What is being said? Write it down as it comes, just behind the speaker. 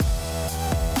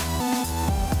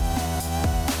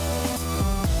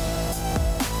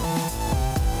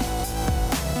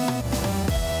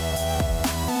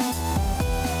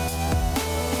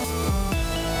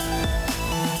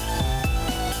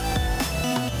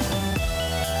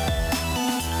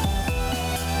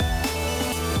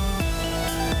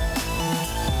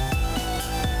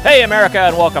Hey, America,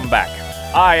 and welcome back.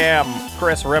 I am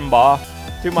Chris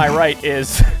Rimbaugh. To my right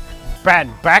is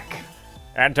Ben Beck.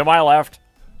 And to my left,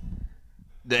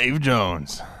 Dave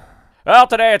Jones. Well,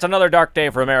 today it's another dark day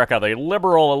for America. The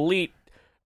liberal elite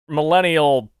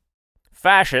millennial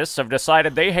fascists have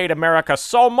decided they hate America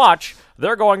so much,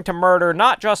 they're going to murder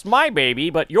not just my baby,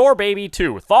 but your baby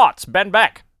too. Thoughts, Ben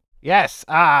Beck? Yes,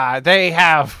 they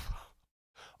have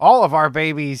all of our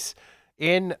babies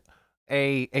in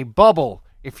a bubble,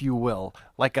 if you will,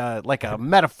 like a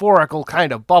metaphorical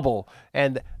kind of bubble,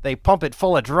 and they pump it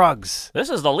full of drugs.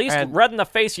 This is the least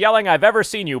red-in-the-face yelling I've ever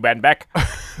seen you, Ben Beck.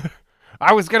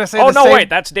 I was gonna say. Oh, the no, same. Wait,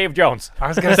 that's Dave Jones. I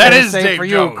was gonna That say is the same Dave for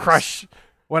Jones. you, Crush.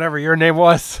 Whatever your name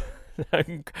was,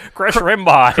 Chris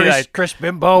Rimbaugh. Chris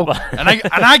Bimbo. And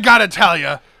I gotta tell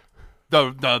you,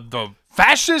 the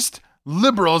fascist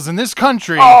liberals in this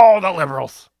country, Oh, the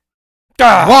liberals.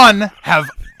 one, have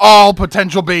all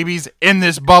potential babies in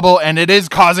this bubble, and it is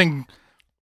causing,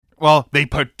 well, they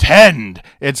pretend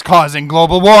it's causing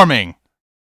global warming.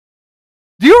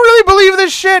 Do you really believe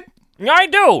this shit? I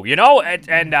do, you know,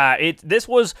 this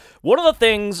was one of the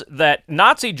things that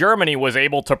Nazi Germany was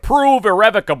able to prove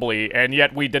irrevocably, and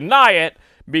yet we deny it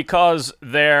because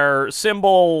their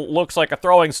symbol looks like a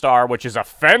throwing star, which is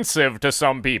offensive to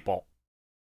some people.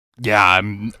 Yeah,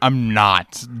 I'm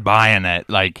not buying it.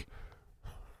 Like,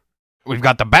 we've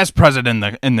got the best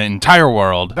president in the entire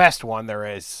world. Best one there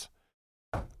is.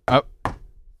 Oh.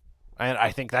 And I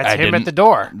think that's I him at didn't- the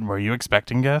door. Were you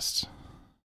expecting guests?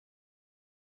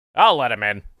 I'll let him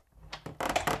in.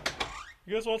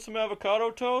 You guys want some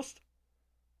avocado toast?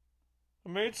 I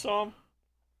made some.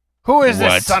 Who is What?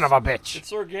 this son of a bitch?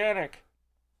 It's organic.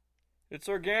 It's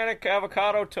organic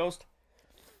avocado toast.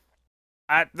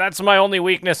 That's my only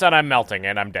weakness, and I'm melting,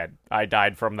 and I'm dead. I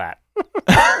died from that.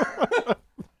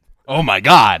 Oh my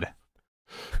God.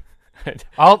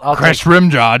 I'll Chris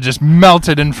Rimjaw just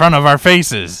melted in front of our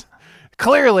faces.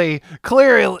 Clearly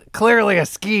a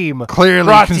scheme. Clearly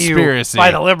brought conspiracy. to you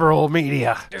by the liberal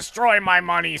media. Destroy my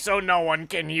money so no one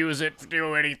can use it to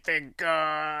do anything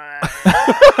good.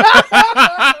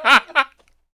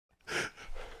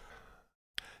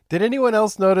 Did anyone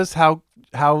else notice how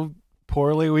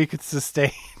poorly we could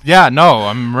sustain Yeah, no,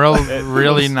 I'm really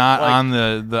was not like- on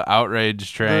the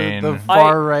outrage train. the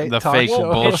far right the talk fake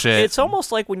show? bullshit. It's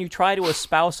almost like when you try to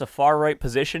espouse a far right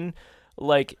position,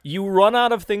 like you run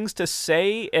out of things to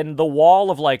say, and the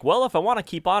wall of like, well, if I want to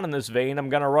keep on in this vein, I'm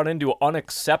gonna run into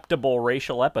unacceptable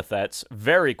racial epithets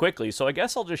very quickly. So I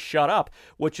guess I'll just shut up,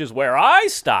 which is where I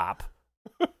stop.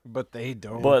 But they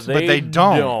don't. But But they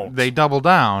don't. They double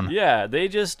down. Yeah, they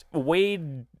just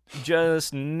wade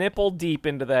just nipple deep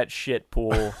into that shit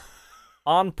pool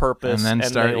on purpose, And then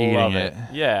start they eating love it.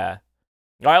 Yeah,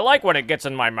 I like when it gets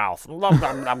in my mouth. Blum,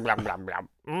 blum, blum, blum, blum, blum.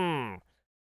 Mm.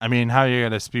 I mean, how you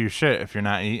gonna spew shit if you're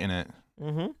not eating it?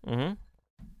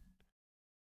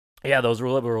 Yeah, those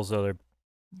liberals, though, they're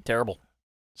terrible.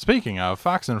 Speaking of,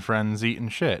 Fox and Friends eating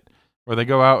shit, where they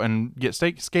go out and get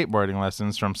skateboarding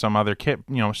lessons from some other kid,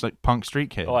 just like punk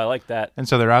street kid. Oh, I like that. And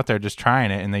so they're out there just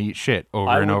trying it, and they eat shit over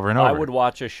I and would- over and over. I would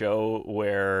watch a show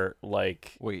where,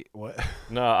 like, Wait, what?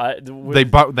 no,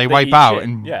 They wipe eat out shit.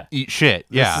 and Yeah. eat shit.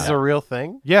 Yeah. This is a real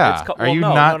thing? Yeah. It's Are you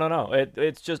not? No.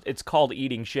 It's called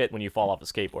eating shit when you fall off a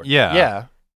skateboard. Yeah. Yeah.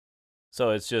 So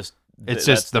it's just. It's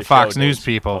that's just the show Fox Dave's News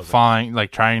people proposing. falling,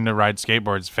 like trying to ride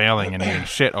skateboards, failing, and eating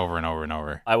shit over and over and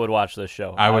over. I would watch this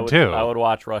show. I would too. I would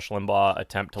watch Rush Limbaugh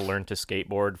attempt to learn to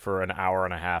skateboard for an hour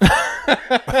and a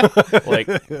half. Like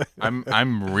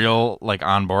I'm real like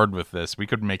on board with this. We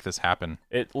could make this happen.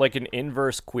 it, like an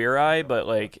inverse Queer Eye, but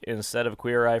like instead of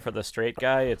Queer Eye for the straight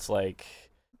guy, it's like,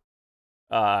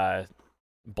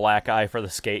 Black Eye for the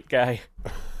skate guy.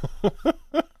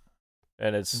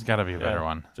 And It's it's got to be a better yeah.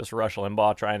 one. just Rush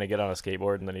Limbaugh trying to get on a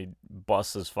skateboard, and then he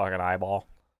busts his fucking eyeball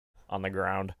on the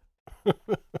ground.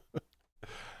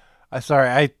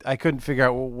 I couldn't figure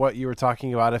out what you were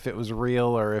talking about, if it was real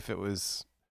or if it was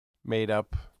made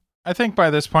up. I think by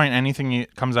this point, anything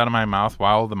that comes out of my mouth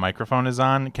while the microphone is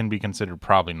on can be considered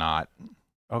probably not.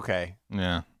 Okay.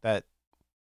 Yeah. That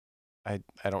I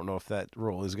don't know if that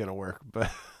rule is going to work,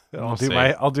 but We'll see.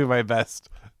 I'll do my best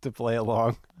to play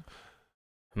along.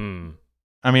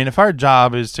 I mean, if our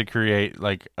job is to create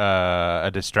like a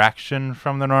distraction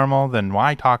from the normal, then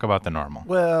why talk about the normal?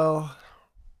 Well,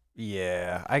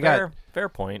 yeah, Fair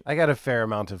point. I got a fair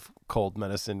amount of cold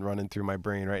medicine running through my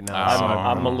brain right now. Oh. so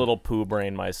I'm a little poo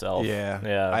brain myself. yeah.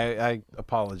 Yeah. I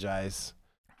apologize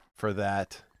for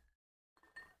that.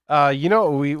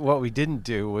 What we didn't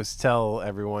do was tell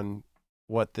everyone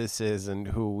what this is and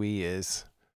who we is.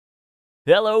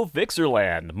 Hello,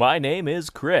 Fixerland. My name is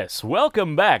Chris.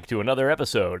 Welcome back to another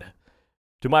episode.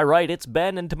 To my right, it's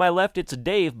Ben, and to my left, it's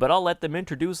Dave, but I'll let them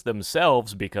introduce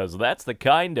themselves because that's the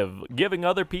kind of giving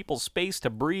other people space to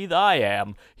breathe I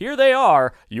am. Here they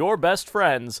are, your best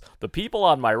friends, the people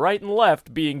on my right and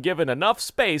left being given enough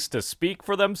space to speak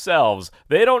for themselves.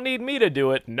 They don't need me to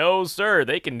do it. No, sir,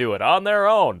 they can do it on their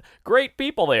own. Great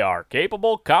people they are.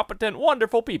 Capable, competent,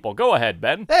 wonderful people. Go ahead,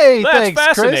 Ben. Hey, That's thanks,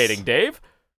 Chris. fascinating, Dave.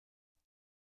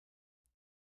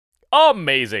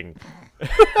 Amazing.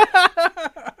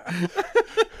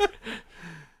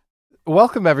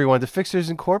 Welcome, everyone, to Fixers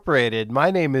Incorporated.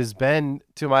 My name is Ben.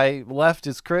 To my left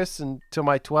is Chris, and to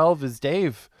my 12 is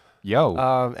Dave. Yo.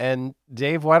 And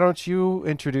Dave, why don't you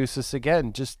introduce us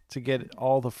again, just to get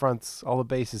all the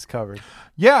bases covered?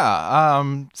 Yeah,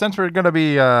 since we're going to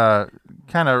be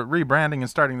kind of rebranding and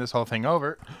starting this whole thing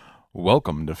over,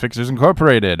 welcome to Fixers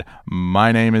Incorporated.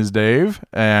 My name is Dave,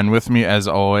 and with me, as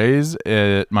always,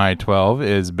 at my 12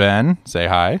 is Ben. Say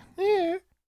hi. Yeah.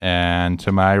 And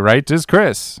to my right is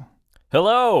Chris.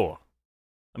 Hello.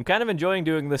 I'm kind of enjoying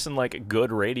doing this in like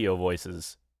good radio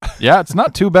voices. Yeah, it's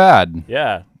not too bad.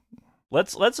 Yeah.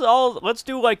 Let's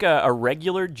do like a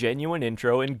regular genuine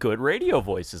intro in good radio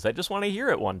voices. I just want to hear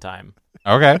it one time.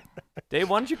 Okay. Dave,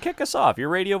 why don't you kick us off? Your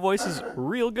radio voice is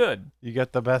real good. You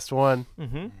got the best one.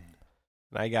 Mm-hmm.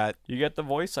 I got You got the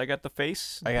voice, I got the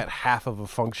face. half of a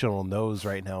functional nose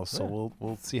right now, so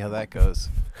we'll see how that goes.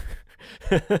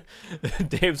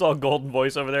 Dave's all golden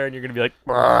voice over there, and you're gonna be like,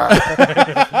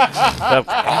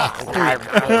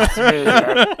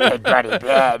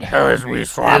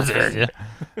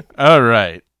 All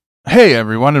right. Hey,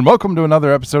 everyone, and welcome to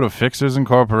another episode of Fixers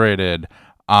Incorporated.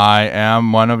 I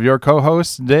am one of your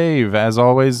co-hosts, Dave. As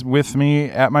always, with me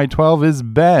at my 12 is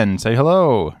Ben. Say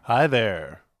hello. Hi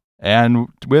there. And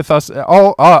with us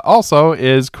also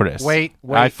is Chris. Wait.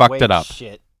 I fucked it up.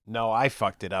 Shit. No, I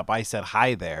fucked it up. I said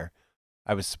hi there.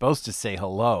 I was supposed to say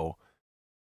hello.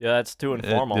 Yeah, that's too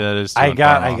informal. That is too I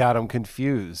informal. got him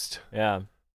confused. Yeah.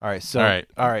 All right. So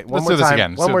All right. One Let's more do this time.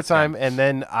 again. One more time, and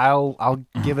then I'll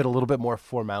give it a little bit more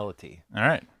formality. All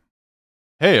right.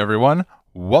 Hey, everyone.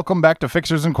 Welcome back to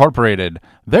Fixers Incorporated.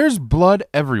 There's blood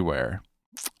everywhere.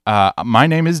 My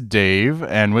name is Dave,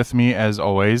 and with me, as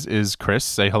always, is Chris.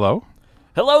 Say hello.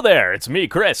 Hello there, it's me,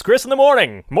 Chris. Chris in the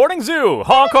morning. Morning zoo.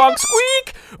 Honk honk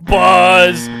squeak.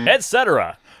 Buzz.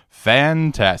 Etc.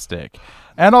 Fantastic.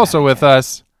 And also with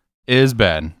us is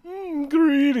Ben.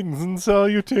 Greetings and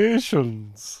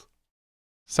salutations.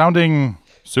 Sounding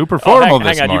super formal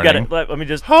this hang on, morning. you got it. Let me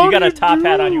just. How you got a do top you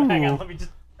hat on you. do? Hang on, let me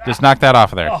just. Just knock that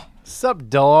off of there. Oh. Sup,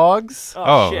 dogs?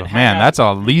 Oh, shit, hang man, on. that's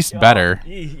at least better.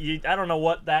 I don't know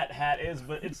what that hat is,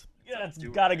 but it's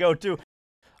got to go too.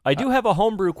 I do have a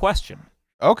homebrew question.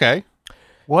 Okay.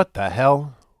 What the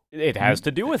hell? It has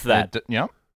to do with that. Yeah.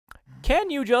 Can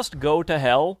you just go to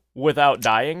hell without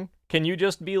dying? Can you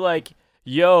just be like,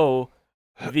 yo,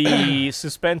 the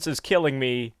suspense is killing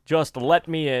me. Just let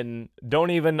me in.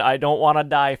 I don't want to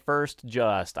die first.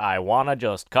 I want to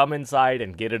just come inside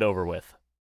and get it over with.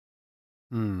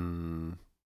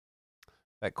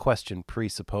 That question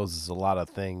presupposes a lot of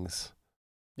things.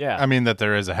 Yeah. I mean that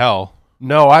there is a hell.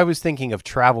 No, I was thinking of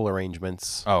travel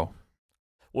arrangements. Oh.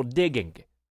 Well, digging.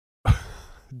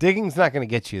 Digging's not going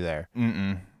to get you there.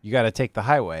 Mm-mm. You got to take the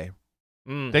highway.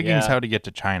 Digging's Yeah. how to get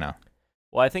to China.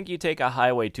 Well, I think you take a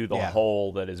highway to the Yeah.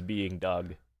 hole that is being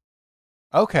dug.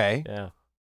 Okay. Yeah.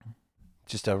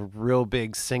 Just a real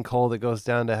big sinkhole that goes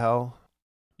down to hell.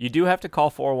 You do have to call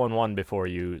 411 before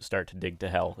you start to dig to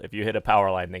hell. If you hit a power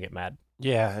line, they get mad.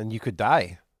 Yeah, and you could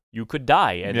die. You could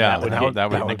die, and Yeah, that would that would that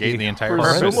would negate be the entire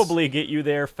horrendous. purpose. presumably get you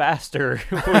there faster,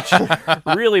 which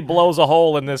really blows a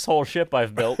hole in this whole ship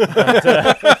I've built.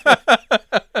 But,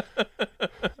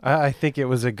 I think it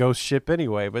was a ghost ship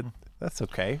anyway, but that's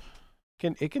okay.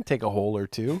 It can take a hole or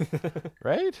two,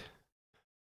 right?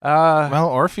 Well,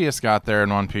 Orpheus got there in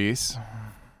one piece.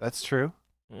 That's true.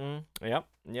 Yep.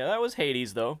 Yeah, that was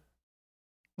Hades, though.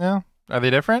 Yeah. Are they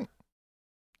different?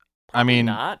 I mean,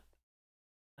 Not.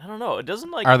 I don't know. It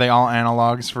doesn't like are they all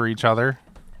analogs for each other?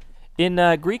 in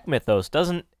Greek mythos.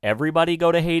 Doesn't everybody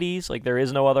go to Hades? Like there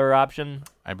is no other option.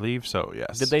 I believe so,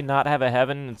 yes. Did they not have a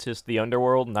heaven? It's just the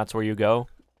underworld, and that's where you go.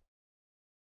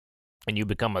 And you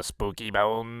become a spooky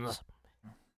bones.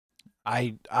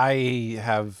 I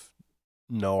have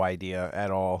no idea at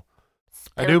all.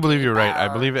 I do believe you're right. I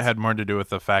believe it had more to do with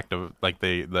the fact of like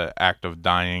the act of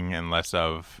dying and less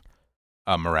of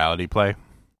a morality play.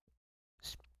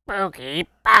 Spooky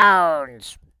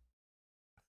bones.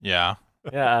 Yeah.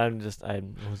 Yeah, I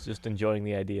was just enjoying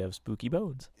the idea of spooky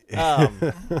bones. I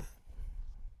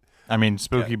mean,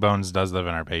 Spooky Bones does live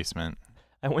in our basement.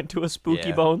 went to a Spooky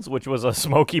Yeah. Bones, which was a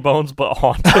Smoky Bones, but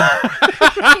haunted.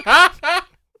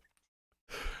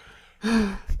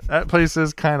 That place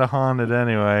is kind of haunted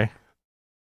anyway.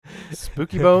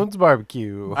 Spooky Bones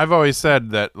Barbecue. I've always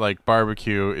said that like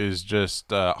barbecue is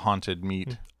just haunted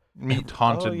meat. Meat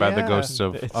haunted by the yeah. ghosts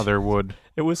of other wood.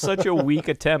 It was such a weak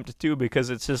attempt too, because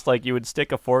it's just like you would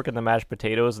stick a fork in the mashed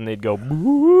potatoes and they'd go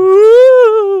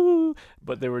boo,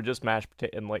 but they were just mashed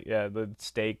potato, and like the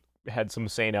steak had some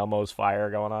St. Elmo's fire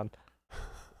going on.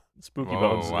 Spooky Whoa,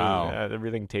 Bones. wow.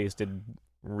 Everything tasted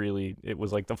really. It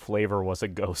was like the flavor was a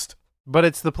ghost. But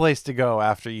it's the place to go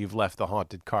after you've left the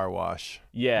haunted car wash.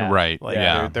 Yeah. Right. Like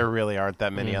yeah. there really aren't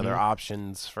that many other Mhm.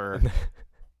 options for.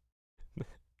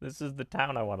 This is the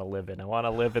town I want to live in. I want to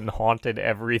live in haunted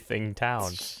everything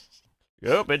town.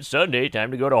 Yep, it's Sunday. Time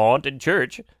to go to haunted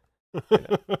church.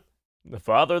 The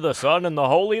Father, the Son, and the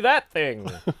Holy that thing.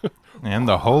 And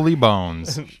the holy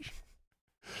bones.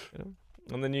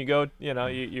 And then you go,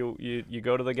 you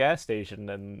go to the gas station,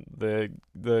 and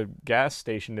the gas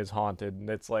station is haunted, and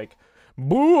it's like,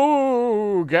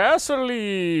 boo,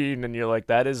 gasoline, and you're like,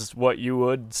 that is what you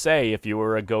would say if you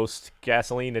were a ghost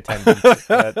gasoline attendant.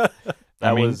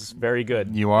 That I mean, was very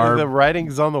good. You are The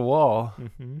writing's on the wall.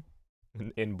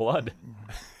 In blood.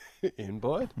 In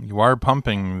blood? you are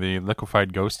pumping the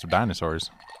liquefied ghosts of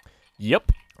dinosaurs.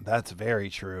 Yep. That's very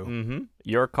true.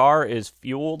 Your car is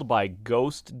fueled by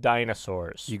ghost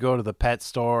dinosaurs. You go to the pet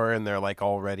store and they're like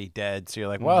already dead, so you're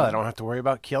like, well, I don't have to worry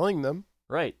about killing them.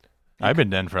 Right. I've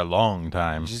been dead for a long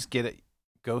time. You just get a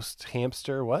ghost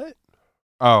hamster. What?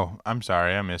 Oh, I'm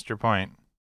sorry, I missed your point.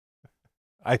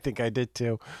 I think I did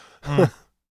too.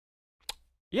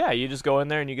 Yeah, you just go in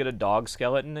there and you get a dog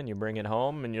skeleton and you bring it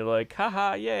home and you're like,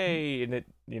 haha, yay. And it,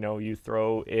 you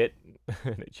throw it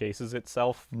and it chases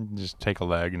itself. Just take a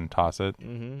leg and toss it.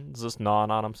 It's just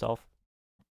gnawing on himself.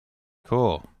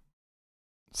 Cool.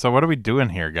 So what are we doing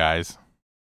here, guys?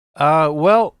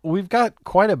 Well, we've got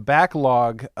quite a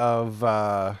backlog of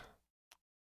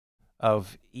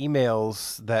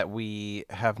emails that we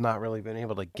have not really been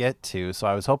able to get to. So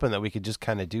I was hoping that we could just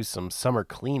kind of do some summer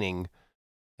cleaning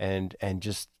and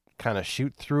just kind of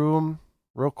shoot through them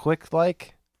real quick,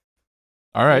 like.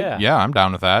 All right. Yeah, I'm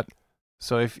down with that.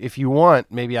 So if you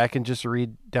want, maybe I can just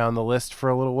read down the list for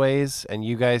a little ways, and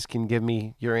you guys can give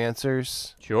me your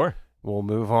answers. Sure. We'll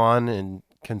move on and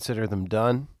consider them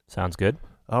done. Sounds good.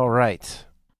 All right.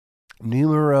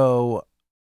 Numero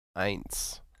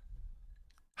eins.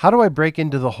 How do I break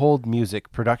into the hold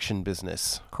music production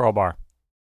business? Crowbar.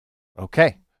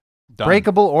 Okay. Done.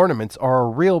 Breakable ornaments are a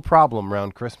real problem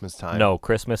around Christmas time. No,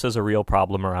 Christmas is a real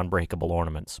problem around breakable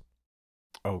ornaments.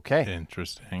 Okay.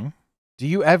 Interesting. Do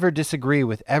you ever disagree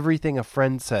with everything a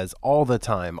friend says all the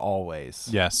time, always?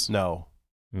 Yes. No.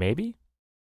 Maybe?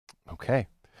 Okay.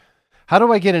 How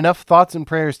do I get enough thoughts and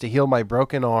prayers to heal my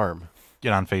broken arm?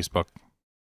 Get on Facebook.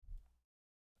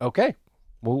 Okay.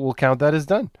 We'll count that as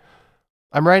done.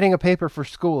 I'm writing a paper for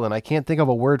school and I can't think of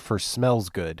a word for smells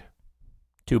good.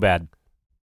 Too bad.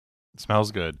 It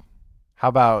smells good. How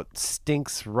about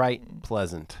stinks right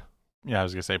pleasant? Yeah, I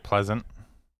was going to say pleasant.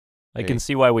 I can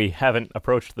see why we haven't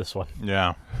approached this one.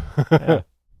 Yeah. Yeah.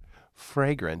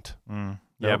 Fragrant. Yeah,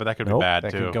 Nope. but that could Nope. be bad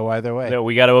That too. could go either way. No,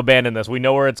 we got to abandon this. We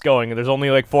know where it's going. There's only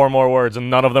like 4 more words, and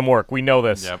none of them work. We know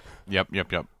this. Yep.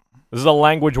 This is a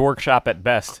language workshop at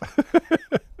best.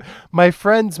 My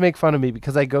friends make fun of me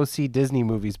because I go see Disney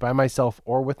movies by myself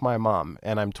or with my mom,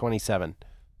 and I'm 27.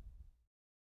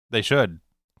 They should.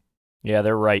 Yeah,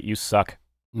 they're right. You suck.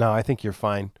 No, I think you're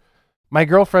fine. My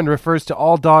girlfriend refers to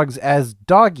all dogs as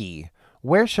doggy.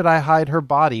 Where should I hide her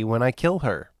body when I kill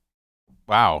her?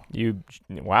 Wow.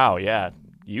 Wow, yeah.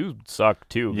 You suck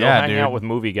too. Yeah, Go hang dude. out with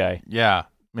movie guy. Yeah.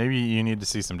 Maybe you need to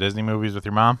see some Disney movies with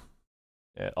your mom.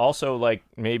 Also, like,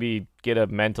 maybe get a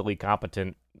mentally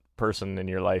competent person in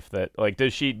your life that, like,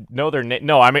 does she know their name?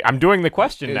 No, I mean, I'm doing the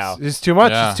question now. It's too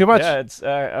much. Yeah. It's too much. Yeah, it's,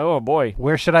 oh boy.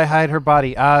 Where should I hide her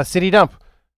body? City dump.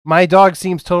 My dog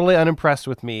seems totally unimpressed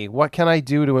with me. What can I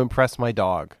do to impress my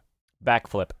dog?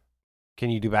 Backflip. Can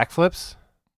you do backflips?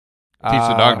 Teach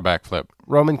the dog to backflip.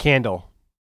 Roman candle.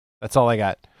 That's all I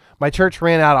got. My church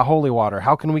ran out of holy water.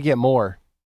 How can we get more?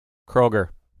 Kroger.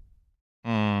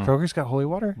 Kroger's got holy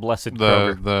water? Blessed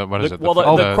Kroger. The what is it? well, the,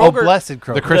 Oh, the oh, Kroger- blessed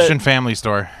Kroger. the Christian Family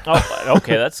Store. Oh,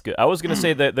 okay, that's good. I was going to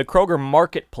say that the Kroger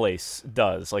Marketplace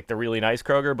does, like the really nice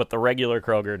Kroger, but the regular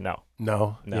Kroger, no.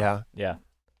 No. No. Yeah.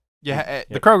 Yeah.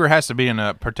 The Kroger has to be in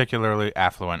a particularly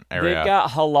affluent area. They've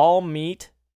got halal meat.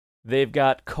 They've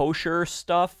got kosher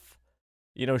stuff.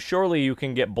 Surely you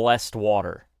can get blessed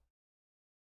water.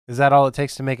 Is that all it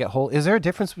takes to make it whole? Is there a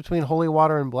difference between holy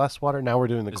water and blessed water? Now we're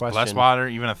doing the Is question. blessed water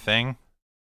even a thing?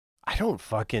 I don't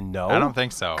fucking know. I don't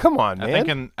think so. Come on,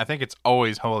 man. I think it's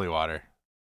always holy water.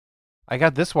 I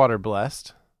got this water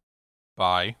blessed.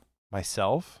 By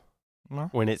Myself, Well.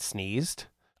 when it sneezed.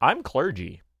 I'm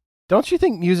clergy. Don't you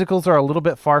think musicals are a little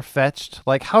bit far-fetched?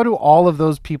 Like, how do all of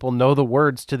those people know the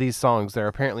words to these songs they're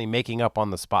apparently making up on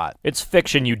the spot? It's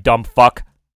fiction, you dumb fuck.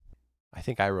 I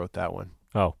think I wrote that one.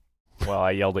 Oh, well,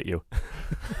 I yelled at you.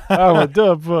 I'm a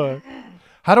dumb fuck.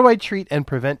 How do I treat and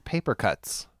prevent paper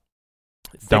cuts?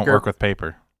 Don't Thicker- work with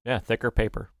paper. Yeah, thicker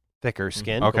paper. Thicker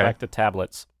skin? Okay. Go back to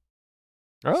tablets.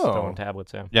 Oh. Stone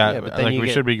tablets, yeah. Yeah, Yeah, but then like you we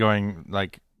get- should be going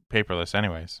like paperless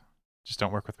anyways. Just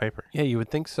don't work with paper. Yeah, you would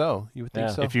think so. You would think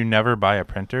Yeah. so. If you never buy a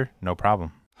printer, no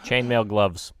problem. Chainmail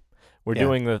gloves. We're Yeah.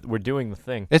 doing the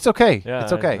thing. It's okay. Yeah,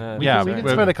 it's okay. yeah, we yeah, can, we can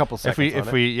but spend a couple seconds If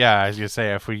on we yeah, as you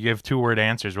say, if we give 2-word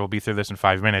answers, we'll be through this in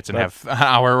 5 minutes and That- have an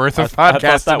hour worth of I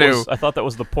podcast thought to that do. was, I thought that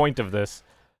was the point of this.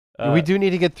 we do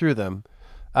need to get through them.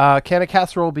 Can a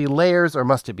casserole be layers or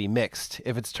must it be mixed?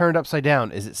 If it's turned upside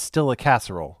down, is it still a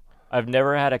casserole? I've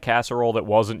never had a casserole that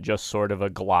wasn't just sort of a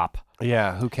glop.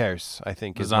 Yeah, who cares? I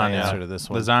think is my Lasagna. answer to this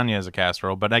one. Lasagna is a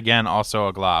casserole, but again, also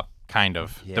a glop, kind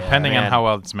of, Yeah. depending on Man. how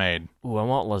well it's made. Ooh, I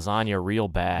want lasagna real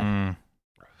bad. Mm.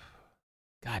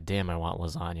 God damn, I want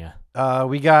lasagna.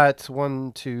 We got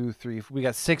 1, 2, 3. We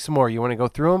got 6 more. You want to go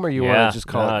through them, or you want to just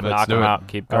call it? Let's knock do them it. out.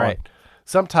 Keep All going. right.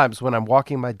 Sometimes when I'm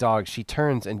walking my dog, she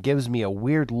turns and gives me a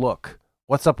weird look.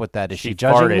 What's up with that? Is she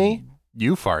judging farted. me?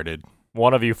 You farted.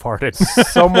 One of you farted.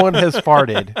 Someone has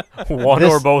farted. One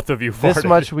This- or both of you farted. This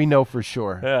much we know for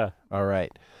sure. Yeah. All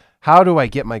right. How do I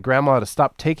get my grandma to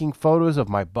stop taking photos of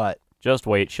my butt? Just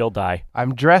wait, she'll die.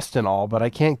 I'm dressed and all, but I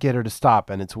can't get her to stop,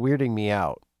 and it's weirding me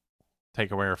out.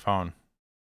 Take away her phone.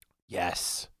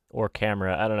 Yes. Or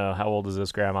camera. I don't know. How old is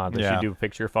this grandma? Does Yeah. she do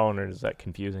picture phone, or is that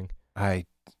confusing?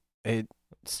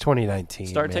 It's 2019.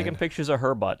 Start man. taking pictures of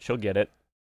her butt. She'll get it.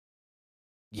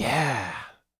 Yeah.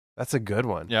 That's a good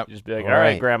one. Yep. Just be like, All all right,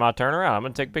 right. grandma, turn around. I'm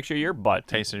going to take a picture of your butt.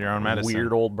 Taste of your own medicine.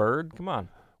 Weird old bird. Come on.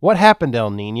 What happened, El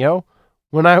Nino?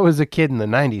 When I was a kid in the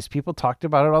 90s, people talked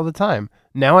about it all the time.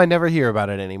 Now I never hear about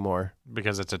it anymore.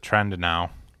 Because it's a trend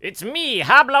now. It's me,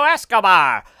 Pablo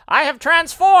Escobar. I have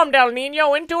transformed El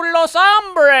Nino into Los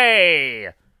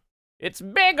Hombre. It's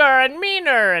bigger and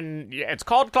meaner, and it's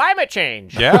called climate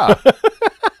change. Yeah.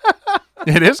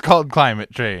 It is called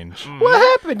climate change. What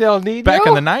happened, El Nino? Back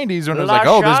in the 90s when it was like,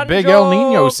 oh, this big El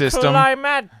Nino system.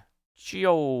 Climatio.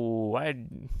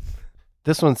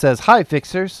 This one says, "Hi,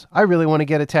 fixers. I really want to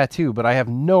get a tattoo, but I have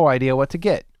no idea what to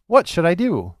get. What should I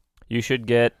do?" You should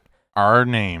get, Our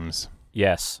names.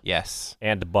 yes, Yes.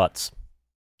 and butts.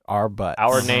 Our butts.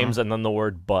 Our names and then the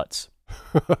word butts.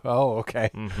 Oh, okay.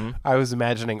 Mm-hmm. I was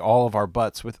imagining all of our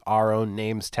butts with our own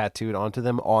names tattooed onto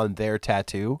them on their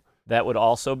tattoo. That would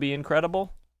also be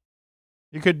incredible.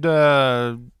 You could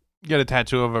get a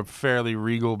tattoo of a fairly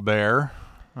regal bear.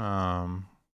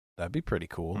 That'd be pretty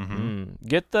cool. Mhm.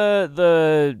 Get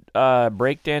the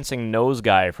breakdancing nose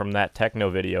guy from that techno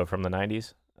video from the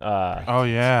 90s. Oh,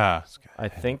 yeah. I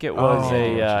think it was Oh, I know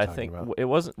what I you're think talking about. it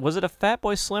was it a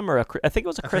Fatboy Slim or I think it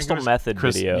was a I think Crystal it was Method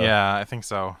video. Yeah, I think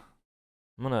so.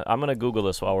 I'm gonna Google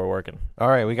this while we're working. All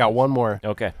right, we got one more.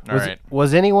 Okay. All right.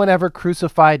 Was anyone ever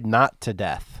crucified not to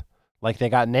death? Like they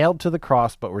got nailed to the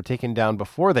cross but were taken down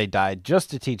before they died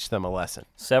just to teach them a lesson.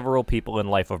 Several people in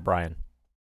Life of Brian.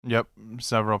 Yep.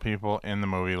 Several people in the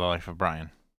movie Life of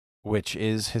Brian. Which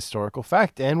is historical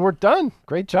fact. And we're done.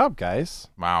 Great job, guys.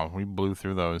 Wow, we blew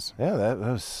through those. Yeah, that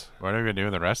was... What are we going to do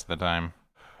the rest of the time?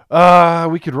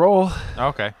 We could roll.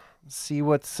 Okay. See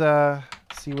what's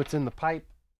in the pipe.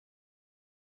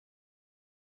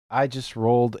 I just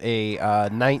rolled a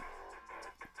night.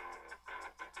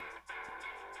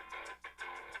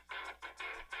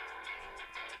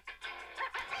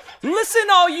 Listen,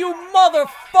 all you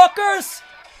motherfuckers!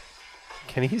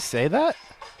 Can he say that?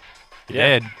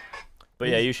 Yeah. Did. But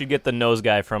yeah, you should get the nose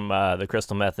guy from the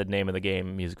Crystal Method Name of the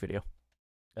Game music video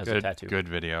as a tattoo. Good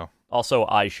video. Also,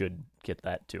 I should get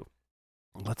that too.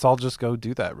 Let's all just go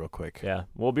do that real quick. Yeah,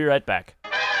 we'll be right back.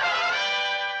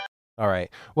 All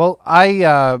right. Well,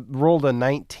 I rolled a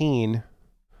 19,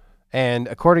 and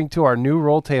according to our new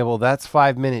roll table, that's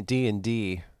 5-minute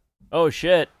D&D. Oh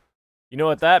shit! You know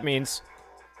what that means?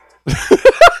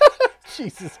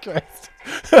 Jesus Christ.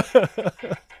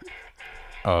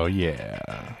 Oh, yeah.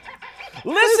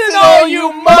 Listen, all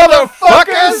you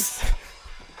motherfuckers!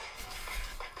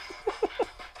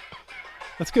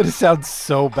 That's going to sound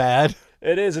so bad.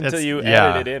 It is until It's- you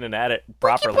yeah. edit it in and add it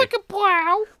properly.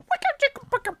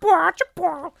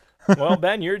 Well,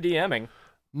 Ben, you're DMing.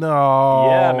 No.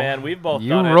 Yeah, man, we've both You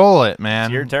done it. roll it, man.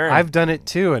 It's your turn. I've done it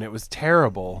too, and it was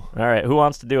terrible. All right, who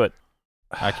wants to do it?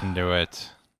 I can do it.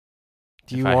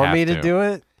 Do you If I want have me to to. do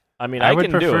it? I mean, I I would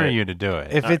can do prefer it. you to do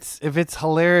it. If it's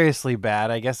hilariously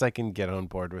bad, I guess I can get on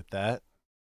board with that.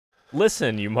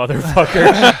 Listen, you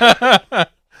motherfucker.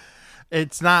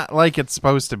 It's not like it's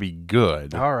supposed to be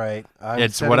good. All right.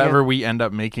 It's whatever we end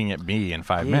up making it be in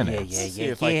 5 minutes. See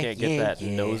if I can't get that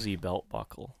nosy belt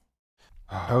buckle.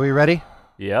 Are we ready?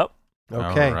 Yep.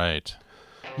 Okay. All right.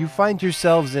 You find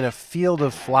yourselves in a field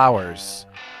of flowers,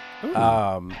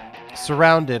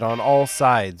 surrounded on all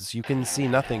sides. You can see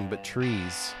nothing but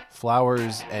trees,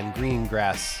 flowers, and green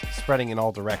grass spreading in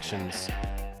all directions.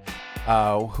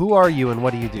 Who are you and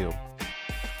what do you do?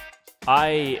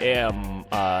 I am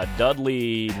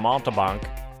Dudley Montebank,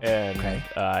 and Okay.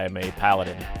 I'm a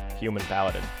paladin, human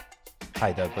paladin.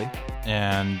 Hi, Dudley.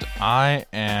 And I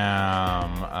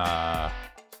am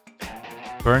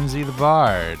Burnsy the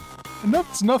Bard. And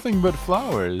that's nothing but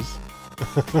flowers.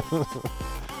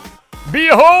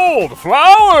 Behold,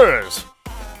 flowers!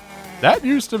 That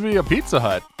used to be a Pizza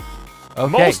Hut.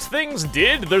 Okay. Most things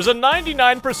did. There's a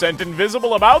 99%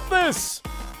 invisible about this.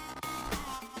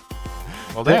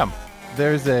 Well, There- damn.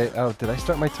 There's oh, did I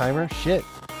start my timer? Shit.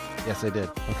 Yes, I did.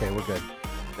 Okay, we're good.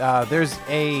 There's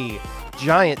a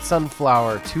giant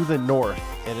sunflower to the north.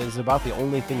 It is about the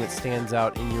only thing that stands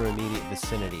out in your immediate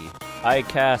vicinity. I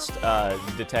cast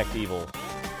Detect Evil.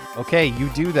 Okay, you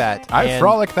do that. I and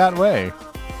frolic that way.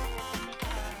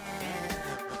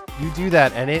 You do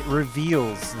that, and it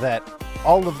reveals that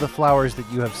all of the flowers that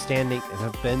you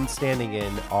have been standing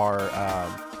in are,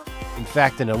 in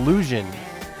fact, an illusion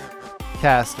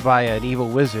cast by an evil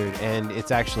wizard, and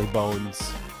it's actually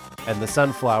bones. And the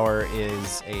sunflower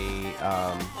is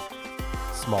a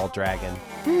small dragon.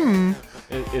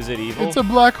 Is it evil? It's a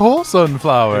black hole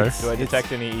sunflower. It's- Do I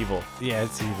detect any evil? Yeah,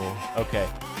 it's evil. Okay.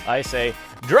 I say,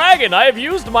 Dragon, I have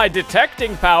used my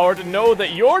detecting power to know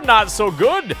that you're not so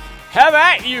good. Have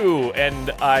at you!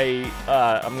 And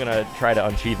I'm gonna try to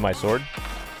unsheath my sword.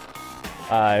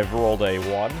 I've rolled a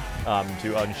 1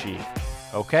 to unsheath.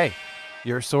 Okay,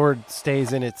 your sword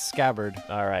stays in its scabbard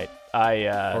All right.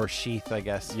 or sheath, I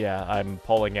guess. Yeah, I'm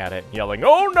pulling at it, yelling,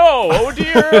 "Oh no! Oh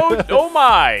dear! Oh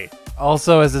my!"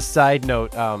 Also, as a side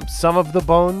note, some of the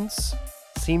bones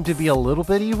seem to be a little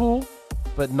bit evil,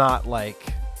 but not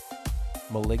like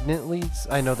malignantly.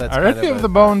 I know that's Are kind any of of a the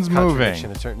bones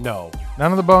contradiction moving? in turn- No.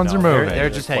 None of the bones No, are they're- moving. they're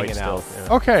just quite hanging still, out.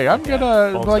 yeah. Okay, I'm Yeah,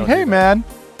 gonna bones like, don't hey do that. man,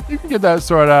 you can get that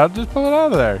sword out. Just pull it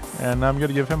out of there, and I'm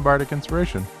gonna give him bardic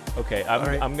inspiration. Okay, All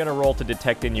right. I'm gonna roll to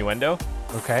detect innuendo.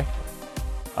 Okay.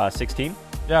 16.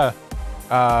 Yeah,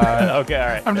 Okay, all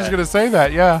right. I'm just gonna say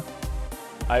that. Yeah.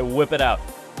 I whip it out.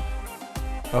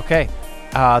 Okay.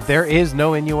 There is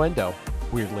no innuendo,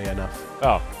 weirdly enough.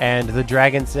 Oh, And the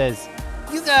dragon says,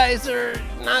 "You guys are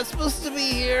not supposed to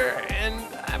be here, and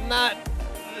I'm not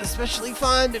especially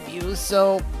fond of you,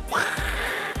 so..."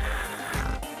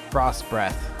 Frost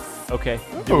breath. okay.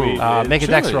 Ooh. Make a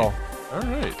dex chilly. roll. All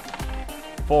right.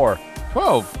 4.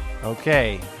 12.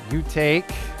 Okay, you take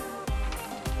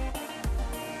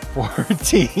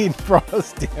 14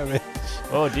 frost damage.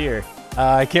 Oh dear.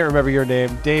 I can't remember your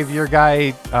name. Dave, your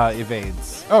guy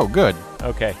evades. Oh, good.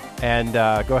 Okay. And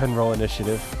go ahead and roll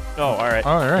initiative. Oh, all right.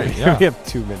 All right. We Yeah. have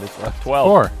 2 minutes left. 12.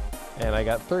 4. And I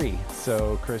got 3.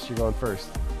 So, Chris, you're going first.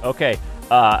 Okay.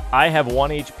 I have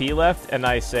 1 HP left, and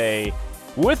I say,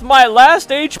 "With my last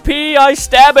HP, I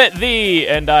stab at thee,"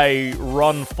 and I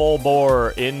run full bore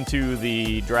into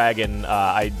the dragon.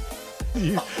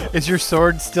 Is your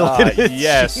sword still in its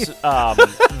Yes. sheath?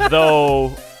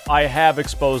 Though I have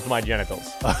exposed my genitals,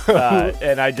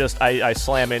 and I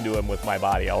slam into him with my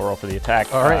body. I'll roll for the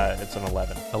attack. All right. It's an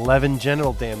 11. 11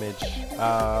 general damage.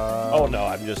 Oh no,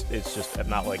 I'm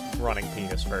not like running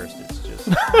penis first. It's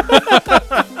just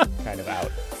kind of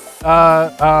out.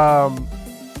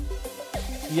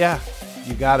 Yeah,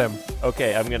 you got him.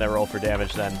 Okay, I'm gonna roll for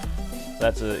damage then.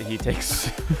 He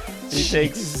takes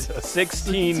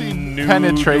 16 nude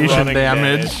penetration running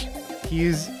damage.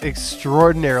 He's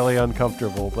extraordinarily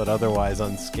uncomfortable, but otherwise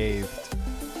unscathed.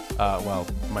 Well,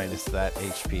 minus that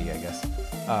HP, I guess.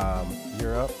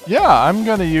 You're up. Yeah, I'm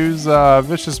gonna use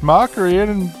vicious mockery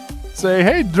and say,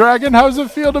 "Hey, dragon, how's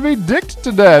it feel to be dicked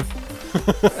to death?"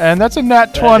 And that's a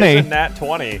nat 20. That is a nat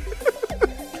 20.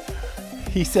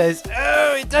 He says,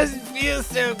 "Oh, it doesn't feel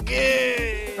so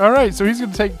good." All right, so he's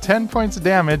gonna take 10 points of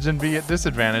damage and be at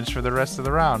disadvantage for the rest of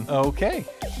the round. Okay.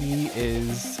 He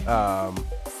is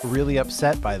really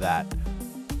upset by that.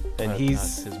 And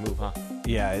That's his move, huh?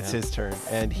 yeah, it's Yeah. his turn.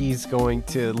 And he's going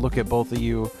to look at both of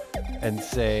you and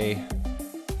say,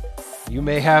 "You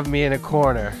may have me in a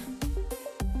corner.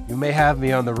 You may have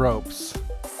me on the ropes.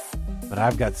 But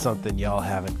I've got something y'all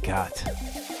haven't got.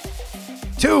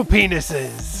 2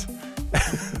 penises!"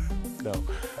 No.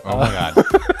 Oh my god.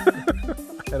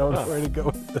 I don't know where to go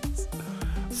with this.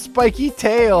 Spiky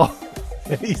tail.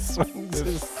 And he swings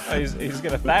his He's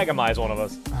gonna thagamize one of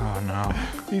us. Oh no.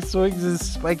 He swings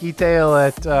his spiky tail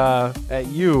at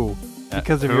you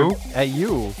because of who? at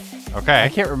you. I Okay.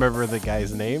 can't remember the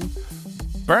guy's name.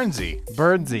 Burnsy.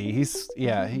 Burnsy.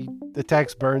 He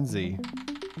attacks Burnsy.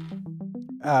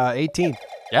 18.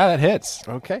 Yeah, that hits.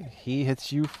 Okay, he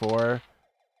hits you for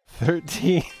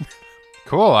 13.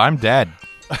 Cool. I'm dead.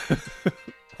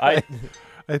 I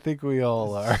think we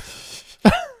all are.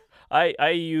 I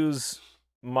use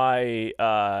my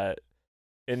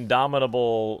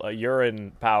indomitable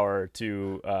urine power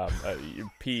to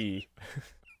pee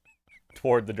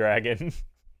toward the dragon.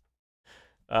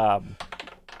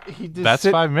 That's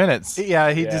 5 minutes.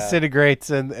 Yeah, he Yeah. disintegrates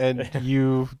and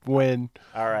you win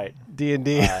All right.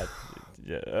 D&D.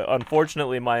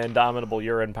 Unfortunately, my indomitable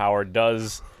urine power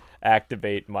does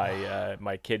activate my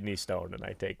my kidney stone, and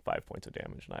I take 5 points of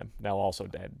damage, and I'm now also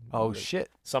dead. Oh,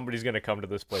 shit. Somebody's gonna come to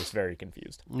this place very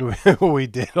confused. We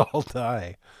did all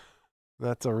die.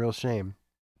 That's a real shame.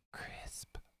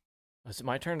 Crisp. Is it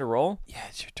my turn to roll? Yeah,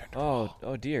 it's your turn.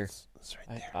 Oh dear. It's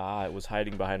right there. It was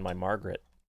hiding behind my Margaret.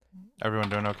 Everyone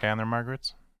doing okay on their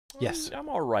Margarets? Yes. I'm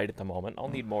all right at the moment. I'll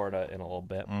need more in a little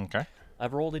bit. Okay.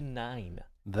 I've rolled a 9.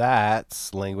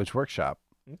 That's Language Workshop.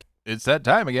 It's that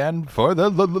time again for the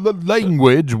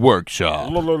language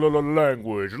workshop.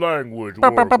 Language,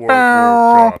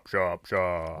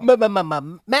 shop.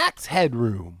 Max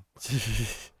Headroom.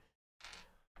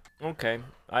 Okay,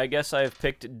 I guess I've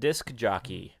picked disc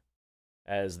jockey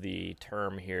as the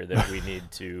term here that we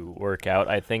need to work out.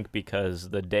 I think because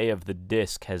the day of the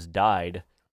disc has died,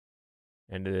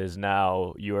 and it is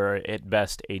now, you are at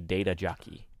best a data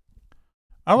jockey.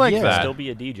 I like Yeah. that. Still be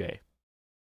a DJ.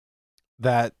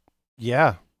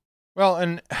 Yeah. Well,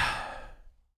 and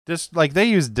this, like, they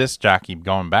use disc jockey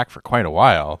going back for quite a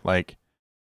while, like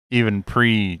even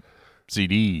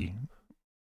pre-CD.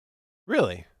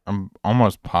 Really? I'm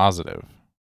almost positive.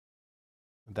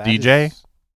 That DJ?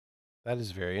 That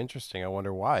is very interesting. I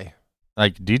wonder why.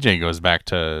 Like, DJ goes back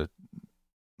to,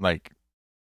 like,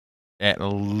 at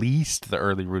least the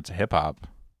early roots of hip-hop.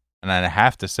 And I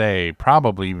have to say,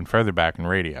 probably even further back in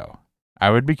radio. I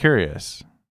would be curious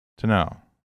to know.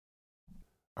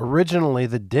 Originally,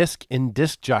 the disc in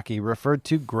disc jockey referred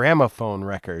to gramophone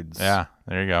records. Yeah,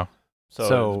 there you go.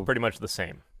 So it's pretty much the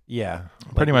same. Yeah.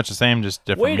 Pretty much the same, just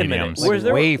different Wait a mediums. minute.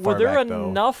 Like way Were far there back, though.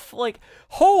 enough, like,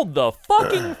 hold the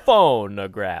fucking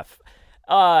phonograph.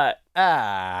 What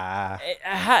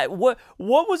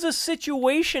was a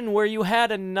situation where you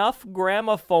had enough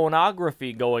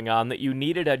gramophonography going on that you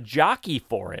needed a jockey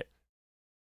for it?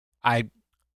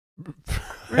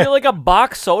 Really, like a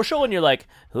box social, and you're like,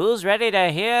 who's ready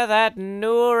to hear that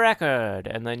new record?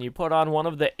 And then you put on one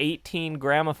of the 18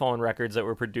 gramophone records that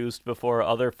were produced before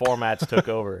other formats took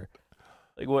over.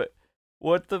 Like, what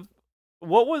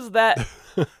was that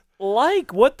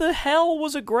like? What the hell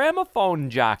was a gramophone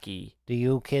jockey? Do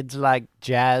you kids like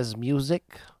jazz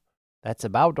music? That's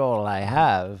about all I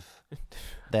have.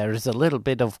 There's a little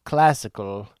bit of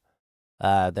classical.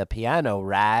 The piano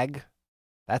rag.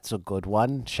 That's a good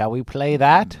one. Shall we play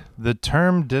that? The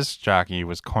term disc jockey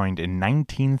was coined in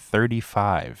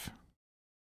 1935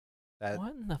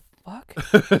 What in the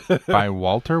fuck? by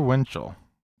Walter Winchell,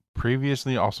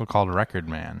 previously also called Record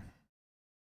Man.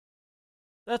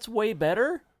 That's way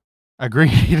better.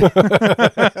 Agreed.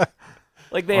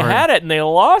 Like, they Or- had it and they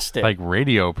lost it. Like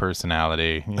radio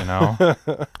personality, you know?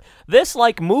 This,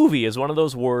 like, movie is one of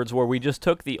those words where we just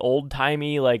took the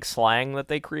old-timey, like, slang that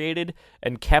they created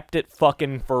and kept it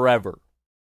fucking forever.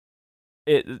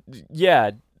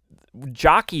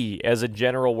 Jockey as a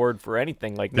general word for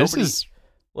anything. Like, This nobody, is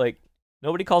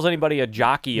nobody calls anybody a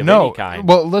jockey of no. any kind.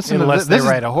 Well, listen. Unless this they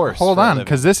ride a horse Hold for a on, living.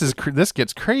 because this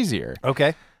gets crazier.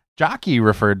 Okay. Jockey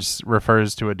refers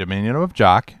to a diminutive of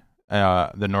jock,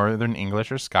 the Northern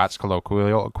English or Scots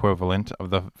colloquial equivalent of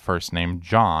the first name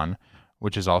John,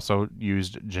 which is also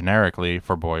used generically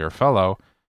for boy or fellow,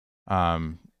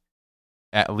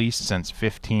 at least since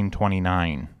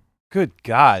 1529. Good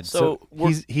God. So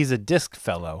we're- he's a disc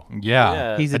fellow. Yeah,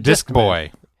 Yeah. He's a a disc discman.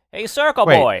 boy. Hey, Circle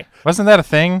Wait. Boy. Wasn't that a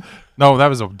thing? No, that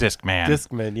was a disc man.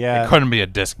 Discman, yeah. It couldn't be a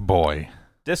disc boy.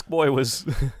 Disc Boy was...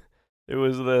 It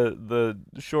was the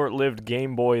short-lived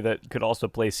Game Boy that could also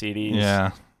play CDs.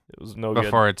 Yeah, It was no good.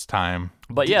 before its time.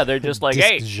 But yeah, they're just like, Disc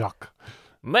hey, jock.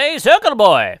 May Circle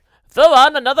Boy, throw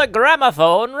on another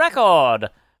gramophone record.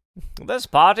 This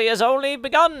party has only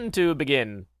begun to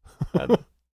begin.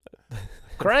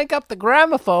 Crank up the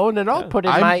gramophone and I'll Yeah. put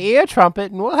in I'm- my ear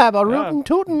trumpet and we'll have a Yeah. rootin'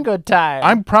 tootin' good time.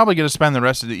 I'm probably going to spend the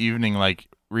rest of the evening like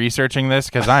researching this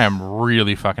because I am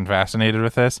really fucking fascinated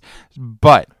with this.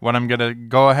 But what I'm going to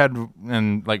go ahead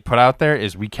and like put out there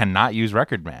is we cannot use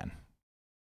Record Man.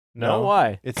 No,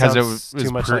 why? It Because sounds it was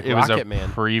too much like it was Rocket a Man.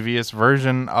 previous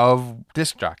version of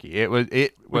Disc Jockey. It was We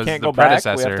can't the go back.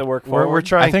 predecessor. We have to work We're forward.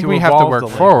 trying I think to we have to evolve work the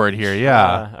forward language. here.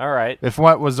 Yeah. All right. If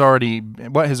what has already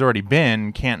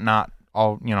been can't not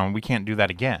all we can't do that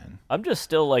again. I'm just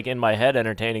still like in my head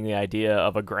entertaining the idea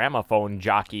of a gramophone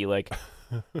jockey like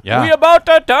Yeah. we about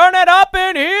to turn it up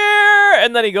in here,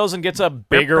 and then he goes and gets a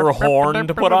bigger horn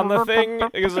to put on the thing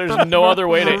because there's no other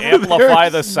way to amplify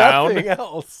the There's sound. nothing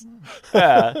else.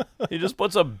 Yeah, he just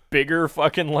puts a bigger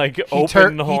fucking like He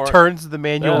open horn. turns the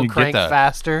manual You get crank that.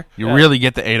 faster. You really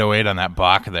get the 808 on that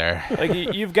Bach there. Like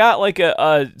you've got like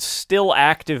a still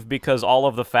active because all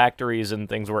of the factories and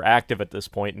things were active at this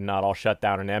point and not all shut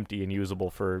down and empty and usable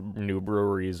for new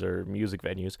breweries or music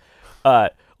venues.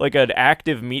 Like an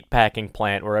active meat packing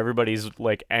plant where everybody's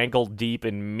like ankle deep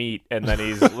in meat, and then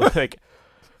he's like,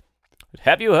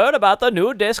 "Have you heard about the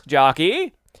new disc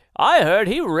jockey? I heard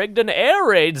he rigged an air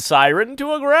raid siren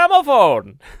to a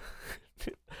gramophone.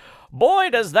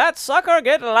 Boy, does that sucker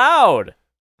get loud!"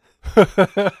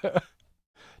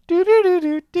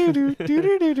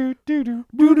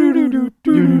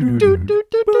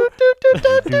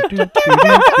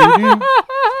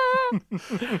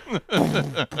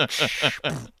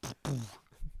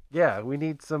 Yeah, we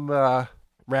need some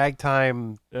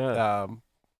ragtime.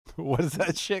 What is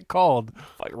that shit called?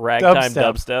 Like ragtime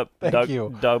Dubstep. dubstep. Thank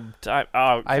you. Dub time.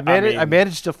 Oh, I mean,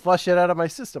 managed to flush it out of my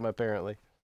system. Apparently,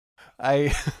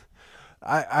 I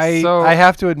So-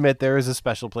 have to admit there is a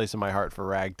special place in my heart for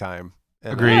ragtime.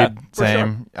 And Agreed. Yeah, for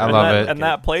Same. I and love that- it. And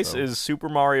that place So- is Super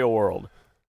Mario World.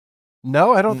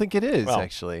 No, I don't think it is Well,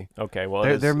 actually. Okay,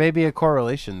 well, There may be a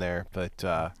correlation there, but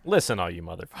listen, all you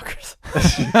motherfuckers.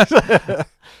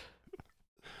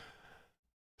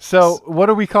 so what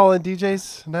are we calling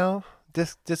DJs now?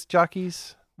 Disc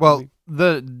jockeys? Well,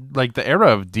 the era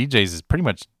of DJs is pretty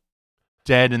much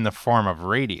dead in the form of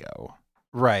radio.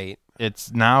 Right.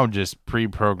 It's now just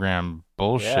pre-programmed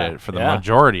bullshit Yeah, for the yeah.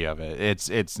 majority of it.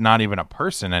 It's not even a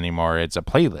person anymore. It's a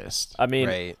playlist. I mean,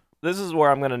 Right. this is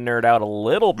where I'm going to nerd out a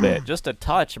little bit, just a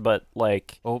touch, but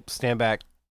like. Oh, stand back.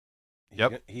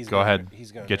 Yep. He's Go gonna- ahead.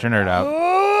 He's gonna Get your nerd out.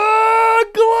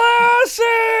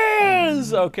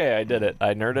 Glasses! Okay, I did it.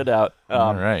 I nerded out.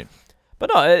 All right. But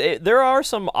no, there are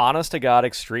some honest-to-God,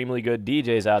 extremely good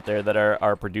DJs out there that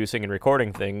are producing and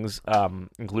recording things,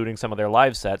 including some of their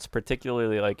live sets,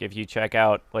 particularly like if you check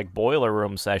out like Boiler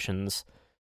Room sessions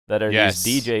that are Yes.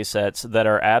 these DJ sets that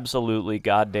are absolutely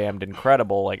goddamned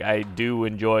incredible. Like I do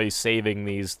enjoy saving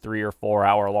these 3 or 4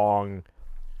 hour long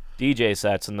DJ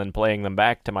sets and then playing them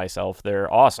back to myself.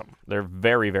 They're awesome. They're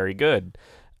very, very good.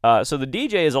 So the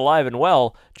DJ is alive and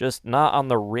well, just not on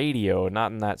the radio,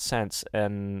 not in that sense.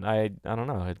 And I don't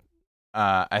know.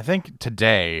 I think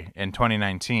today in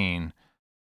 2019,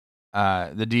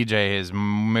 the DJ is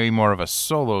maybe more of a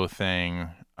solo thing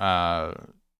than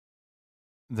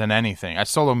anything. A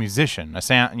solo musician,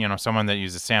 someone that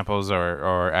uses samples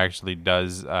or actually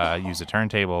does use a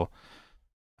turntable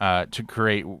to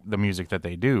create the music that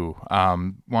they do.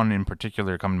 One in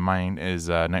particular come to mind is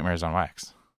Nightmares on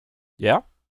Wax. Yeah,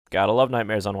 gotta love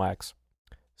Nightmares on Wax.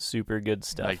 Super good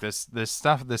stuff. Like this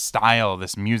stuff, this style,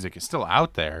 this music is still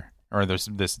out there, or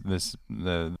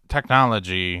the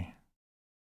technology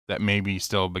that maybe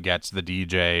still begets the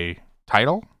DJ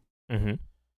title, Mm-hmm.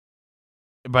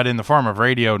 but in the form of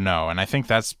radio, no. And I think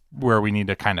that's where we need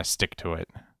to kind of stick to it,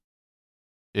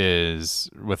 is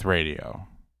with radio,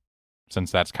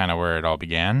 since that's kind of where it all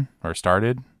began or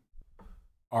started,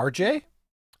 RJ?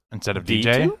 instead of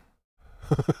D2?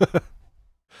 DJ.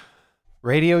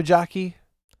 Radio jockey?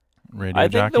 Radio I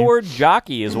think jockey. the word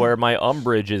jockey is where my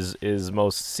umbrage is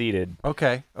most seated.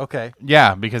 Okay.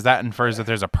 Yeah, because that infers that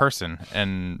there's a person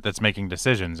and that's making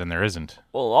decisions, and there isn't.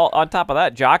 Well, on top of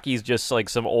that, jockey's just like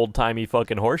some old-timey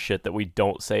fucking horseshit that we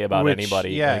don't say about Which, anybody.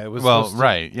 Yeah, Like, it was Well, supposed to-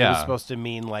 right, It yeah. was supposed to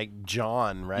mean like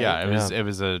John, right? Yeah, it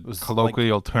was a was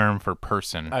colloquial term for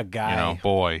person. a guy.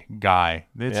 Boy, guy.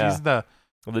 Yeah. He's the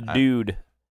the dude.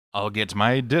 I'll get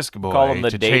my disc boy Call him the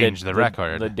to data, change the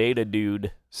record. The data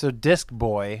dude. So Disc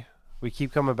Boy, we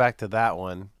keep coming back to that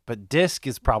one, but Disc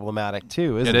is problematic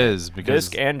too, isn't It it? is because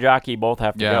Disc and jockey both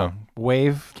have to yeah, go.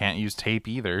 Wave can't use tape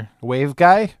either.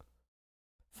 guy.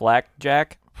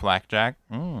 Flackjack. Flackjack.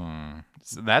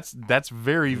 So that's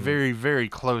very very very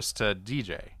close to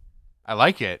DJ. I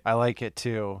like it. I like it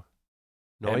too.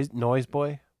 Noise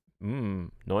Boy.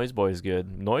 Noise Boy's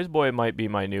good. Noise Boy might be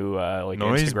my new Noise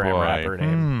Instagram boy. rapper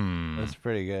name That's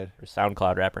pretty good. or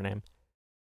SoundCloud rapper name.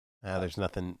 There's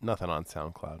nothing on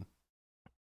SoundCloud.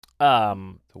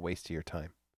 Um, It's a waste of your time.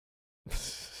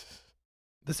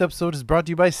 This episode is brought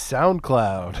to you by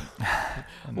SoundCloud.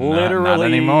 Literally not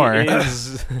anymore.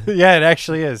 is Yeah, it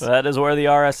actually is. that is where the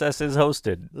RSS is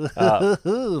hosted.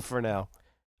 For now.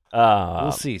 Uh,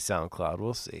 We'll see, SoundCloud.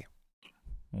 We'll see.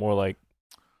 More like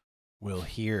We'll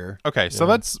hear. Okay, so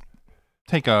Yeah. let's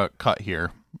take a cut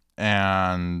here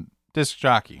and disc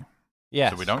jockey.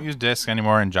 Yes. So we don't use disc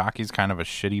anymore, and jockey's kind of a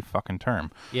shitty fucking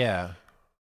term. Yeah.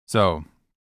 So,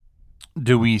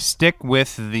 do we stick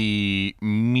with the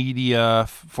media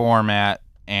format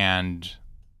and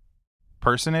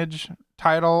personage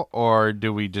title, or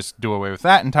do we just do away with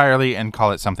that entirely and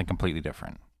call it something completely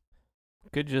different?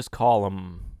 could just call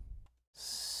him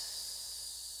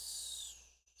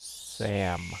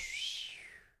Sam.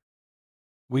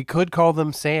 We could call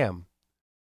them Sam.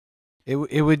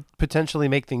 It would potentially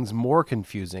make things more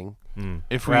confusing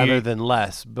If rather we than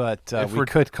less, but if we we're-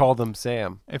 could call them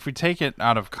Sam. if we take it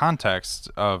out of context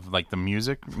of like the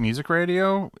music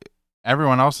radio,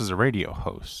 everyone else is a radio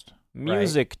host.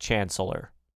 Music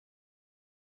Chancellor.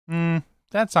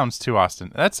 That sounds too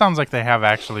Austin. That sounds like they have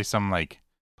actually some like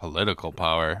political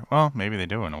power. Well, maybe they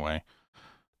do in a way.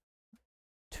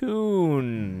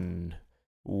 Tune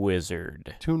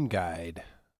Wizard. Tune Guide.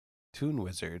 Tune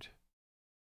Wizard.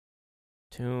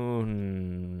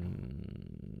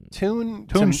 Tune. Tune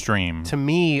Toonstream. to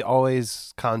me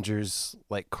always conjures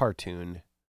like cartoon,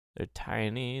 They're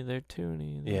tiny, they're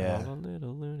toony, they're Yeah. all a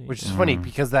little loony. which is funny Mhm.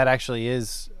 because that actually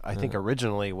is, I think Yeah.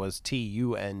 originally was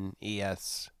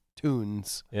TUNES,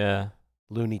 Tunes, Yeah,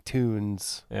 Looney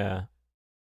Tunes. yeah.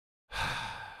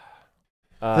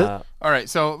 All right,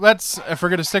 so let's, if we're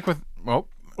going to stick with, well,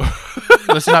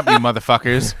 listen up, you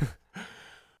motherfuckers.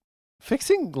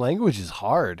 Fixing language is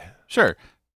hard. Sure,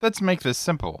 let's make this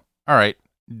simple. All right,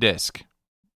 disc.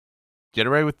 Get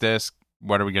away with disc.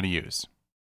 What are we going to use?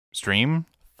 Stream,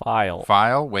 File.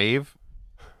 file, wave,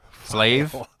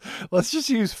 slave, Let's just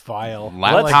use file.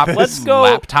 laptop, let's go-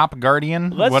 laptop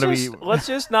guardian. Let's what let's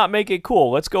just not make it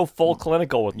cool. Let's go full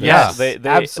clinical with this. Yes, they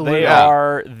absolutely. They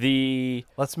are the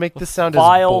Let's make this sound as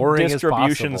file boring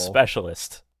distribution as possible.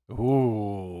 specialist.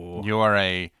 Ooh. You are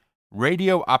a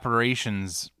radio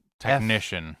operations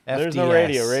technician. There's FDS. no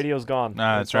radio. Radio's gone.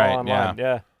 No, that's It's all right, online.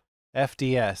 Yeah.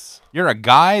 FDS. You're a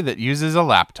guy that uses a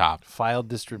laptop. File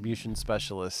distribution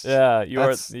specialist. Yeah, you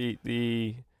are That's-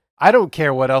 the I don't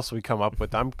care what else we come up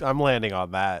with. I'm landing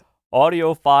on that.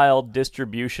 audio file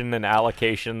distribution and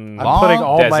allocation. I'm Long putting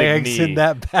all my eggs designee. in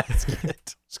that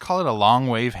basket. Let's call it a long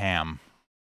wave ham.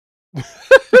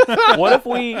 What if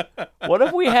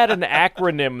we had an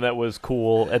acronym that was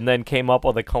cool and then came up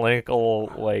with a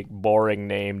clinical like boring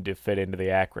name to fit into the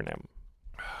acronym?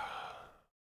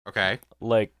 Okay.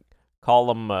 Like call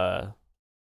them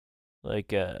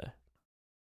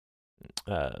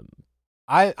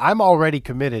I'm already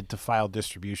committed to file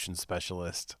distribution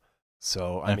specialist.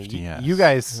 So I mean, FDS. you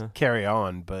guys Uh-huh. carry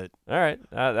on, but all right.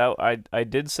 I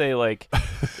did say like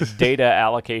data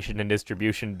allocation and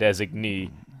distribution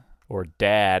designee or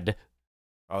DAD.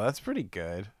 oh, that's pretty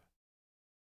good.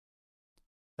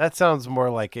 That sounds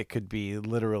more like it could be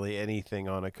literally anything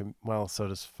on a well, so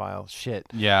does file. Shit.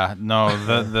 Yeah, no,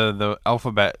 the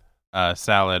alphabet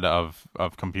salad of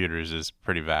computers is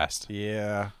pretty vast.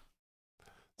 Yeah.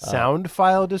 Sound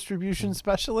file distribution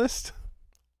specialist?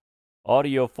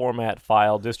 Audio format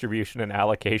file distribution and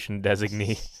allocation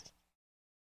designee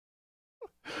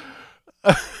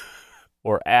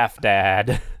or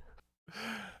AFDAD.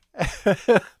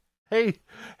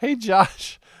 hey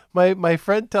Josh. My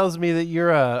friend tells me that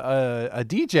you're a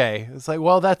DJ. It's like,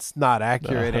 well, that's not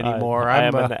accurate anymore. I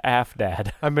am I'm an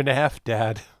AFDAD. I'm an F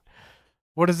dad.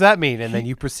 What does that mean? And then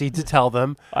you proceed to tell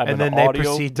them, I'm and an then they audio-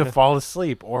 proceed to fall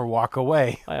asleep or walk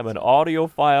away. I am an audio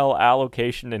file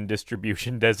allocation and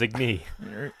distribution designee.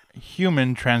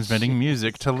 Human transmitting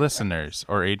music to listeners,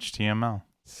 or HTML.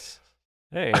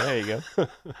 Hey, there you go.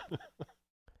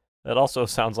 That also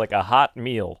sounds like a hot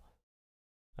meal.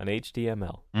 An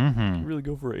HTML. Mm-hmm. Really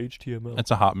go for a HTML.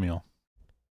 It's a hot meal.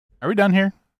 Are we done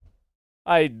here?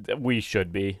 We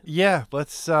should be. Yeah,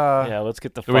 let's. Yeah, let's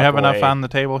get the. Do we have enough away. on the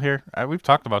table here? We've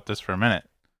talked about this for a minute.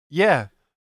 Yeah,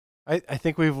 I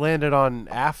think we've landed on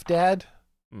AFDAD.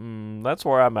 That's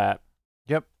where I'm at.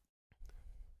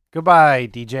 Goodbye,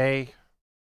 DJ.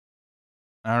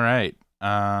 All right.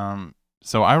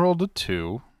 So I rolled a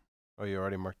 2. Oh, you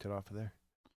already marked it off of there.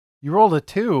 You rolled a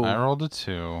 2. I rolled a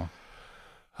 2.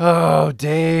 Oh,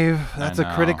 Dave, that's a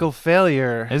know. critical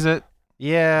failure. Is it?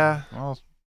 Yeah, Well,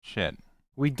 shit.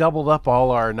 we doubled up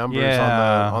all our numbers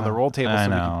Yeah, on the roll table I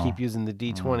so we know. could keep using the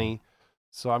D20.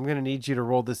 So I'm gonna need you to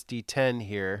roll this D10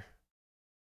 here.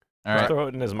 All right. Throw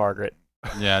it in as Margaret.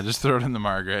 Yeah, just throw it in the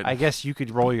Margaret. I guess you could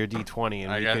roll your d20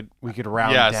 I and got- we could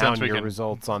round Yeah, down since we your can-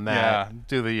 results on that. Yeah,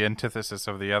 do the antithesis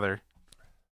of the other.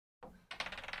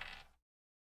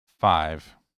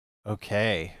 5.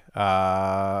 Okay.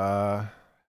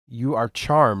 You are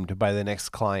charmed by the next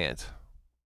client.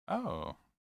 Oh.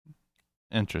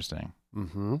 Interesting.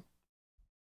 Mm-hmm.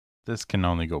 This can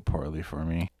only go poorly for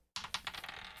me.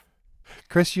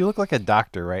 Chris, you look like a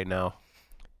doctor right now.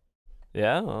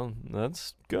 Yeah, well,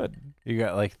 that's good. You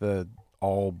got like the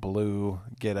all blue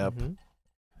get up. Mhm.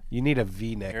 You need a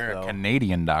V-neck You're though. a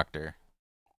Canadian doctor.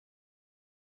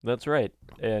 That's right.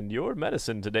 And your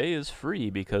medicine today is free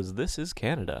because this is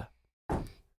Canada.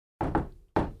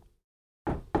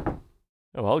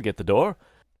 Oh, I'll get the door.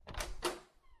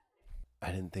 I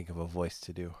didn't think of a voice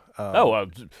to do.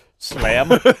 Slam.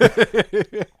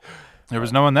 There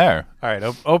was no one there. All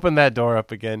right, open that door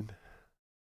up again.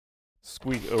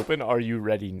 Squeak open. Are you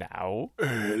ready now?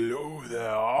 Hello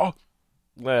there.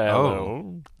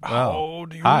 Hello. How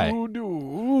do you hi.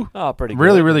 do? Oh, pretty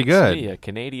Really, good. really It's good. me, a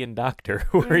Canadian doctor.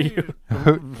 Who are you?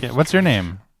 Yeah, what's your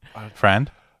name, friend?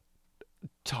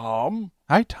 Tom.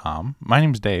 Hi, Tom. My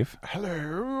name's Dave.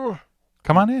 Hello.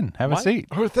 Come on in. Have a What? seat.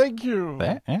 Oh, thank you.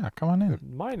 Yeah, come on in.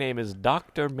 My name is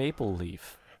Dr. Maple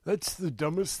Leaf. That's the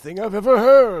dumbest thing I've ever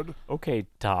heard. Okay,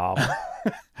 Tom.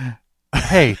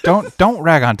 Hey, don't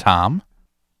rag on Tom.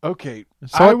 Okay.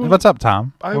 So what's up,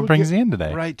 Tom? I What will brings get you in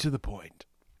today? right to the point.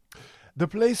 The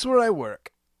place where I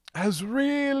work has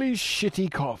really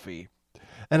shitty coffee,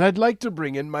 and I'd like to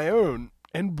bring in my own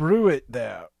and brew it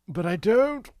there, but I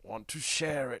don't want to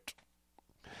share it.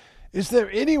 Is there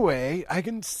any way I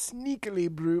can sneakily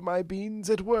brew my beans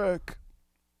at work?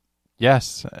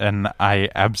 Yes, and I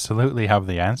absolutely have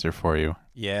the answer for you.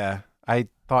 Yeah, I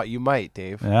thought you might,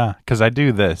 Dave. Yeah, because I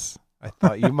do this. I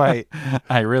thought you might.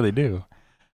 I really do.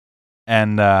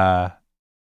 And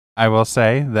I will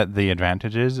say that the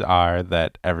advantages are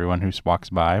that everyone who walks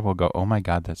by will go, "Oh my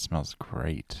God, that smells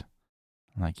great."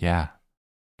 I'm like, yeah,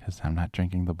 because I'm not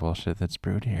drinking the bullshit that's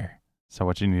brewed here. So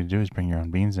what you need to do is bring your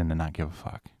own beans in and not give a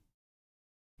fuck.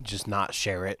 Just not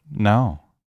share it. No,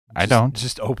 I don't.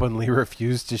 Just openly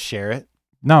refuse to share it.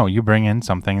 No, you bring in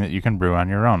something that you can brew on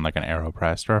your own, like an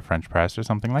AeroPress or a French press or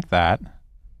something like that.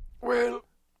 Well,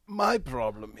 my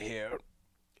problem here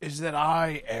is that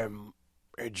I am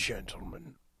a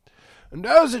gentleman. And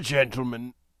as a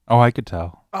gentleman, Oh, I could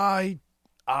tell. I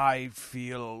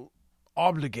feel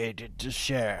obligated to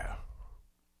share.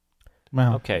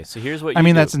 Well, Okay, so here's what you I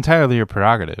mean, do. that's entirely your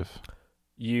prerogative.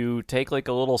 You take like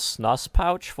a little snus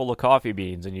pouch full of coffee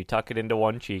beans and you tuck it into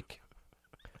one cheek.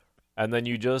 And then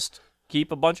you just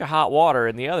keep a bunch of hot water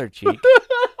in the other cheek.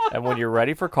 And when you're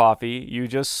ready for coffee, you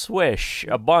just swish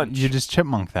a bunch. You just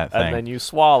chipmunk that thing. and then you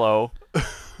swallow,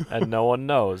 and no one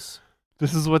knows.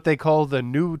 This is what they call the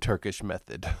new Turkish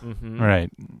method. Hmm.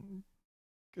 Right.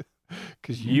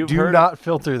 Because You've do heard- not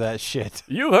filter that shit.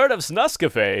 You've heard of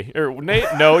Snuscafe?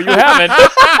 No, you haven't.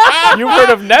 You've heard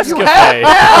of Nescafe.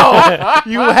 Now!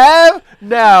 You have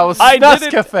now I did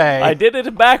it- Snuscafe. I did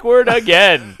it backward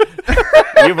again.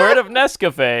 You've heard of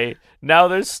Nescafe. Now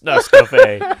there's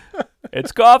Snuscafe.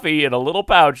 It's coffee in a little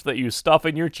pouch that you stuff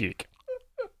in your cheek.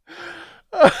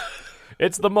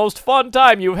 It's the most fun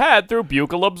time you've had through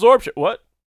buccal absorption. What?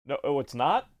 No, oh, it's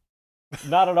not?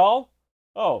 Not at all?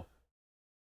 Oh.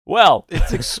 Well,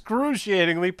 It's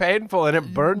excruciatingly painful and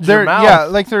it burns There, your mouth. yeah,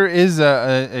 like there is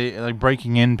a like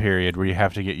breaking in period where you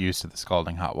have to get used to the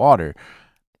scalding hot water.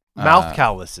 Mouth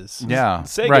calluses. Yeah,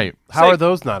 Say right. How are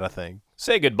those not a thing?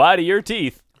 say goodbye to your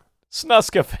teeth.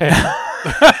 Snuscafe.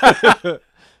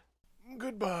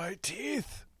 Goodbye,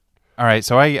 teeth. All right,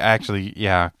 so I actually,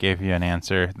 gave you an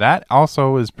answer. That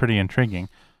also is pretty intriguing.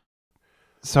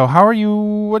 So how are you?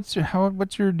 What's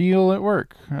your deal at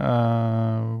work?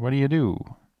 What do you do?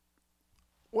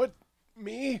 What?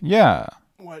 Me? Yeah,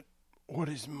 What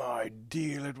is my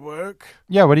deal at work?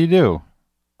 yeah. What do you do?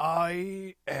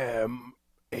 I am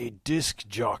a disc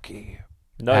jockey.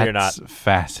 No, you're not. That's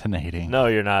fascinating. No,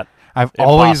 you're not. I've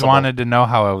always Impossible. wanted to know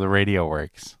how the radio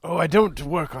works. Oh, I don't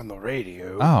work on the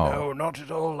radio. Oh. No, not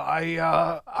at all.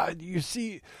 You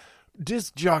see,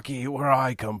 disc jockey, where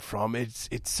I come from, it's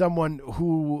someone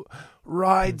who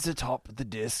rides atop the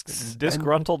discs. and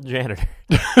Disgruntled janitor.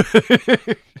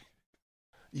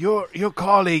 Your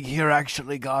colleague here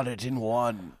actually got it in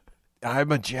one.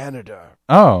 I'm a janitor.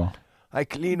 Oh, I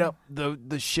clean up the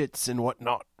shits and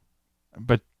whatnot.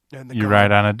 but And the you gar-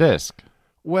 ride on a disc.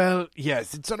 Well,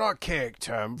 yes, it's an archaic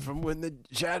term from when the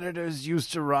janitors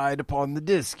used to ride upon the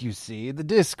disc, you see, the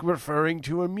disc referring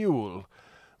to a mule.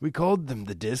 We called them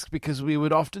the disc because we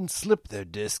would often slip their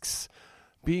discs,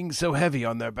 being so heavy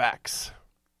on their backs.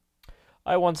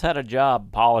 I once had a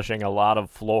job polishing a lot of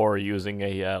floor using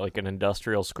a like an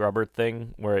industrial scrubber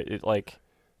thing where it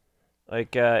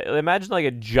imagine like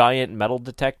a giant metal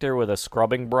detector with a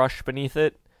scrubbing brush beneath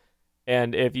it.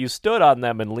 And if you stood on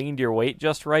them and leaned your weight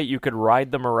just right, you could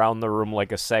ride them around the room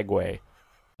like a Segway.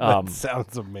 That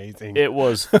sounds amazing. It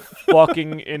was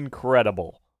fucking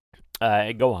incredible.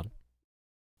 Go on.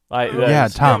 Yeah,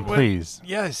 Tom, please.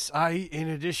 Yes, in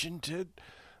addition to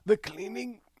the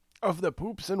cleaning of the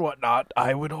poops and whatnot,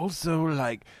 I would also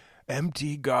like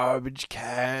empty garbage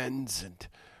cans and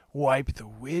wipe the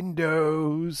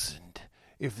windows. And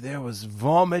if there was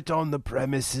vomit on the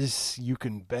premises, you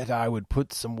can bet I would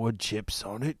put some wood chips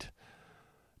on it.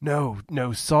 No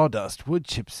sawdust. Wood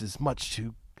chips is much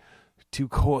too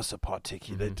coarse a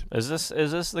particulate. Is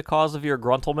this the cause of your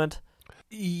gruntlement?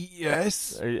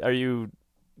 Yes. Are you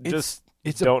just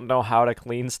it's don't know how to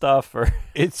clean stuff, or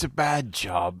It's a bad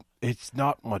job. It's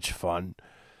not much fun.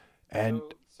 And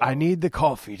I need the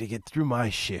coffee to get through my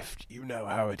shift. You know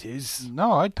how it is.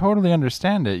 No, I totally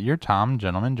understand it. You're Tom,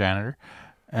 gentleman janitor,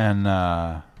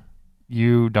 and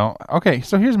you don't. Okay,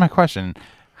 so here's my question: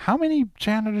 how many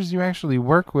janitors do you actually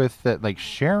work with that like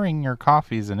sharing your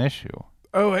coffee is an issue?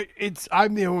 Oh,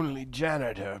 I'm the only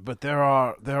janitor, but there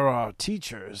are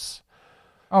teachers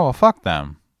Oh, well, fuck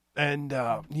them. and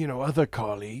other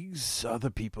colleagues, other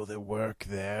people that work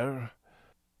there.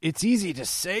 It's easy to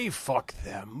say fuck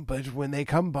them, but when they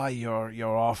come by your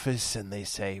office and they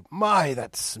say, "My,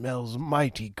 that smells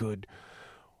mighty good.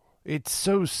 It's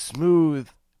so smooth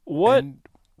what? and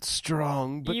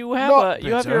strong, but You have not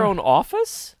you have your bitter." own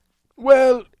office?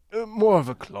 Well, more of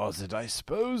a closet, I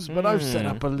suppose, but I've set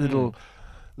up a little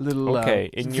Okay,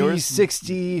 in yours-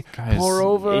 V60 Guys, pour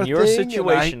over in your thing, and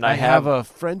situation, I I have have- a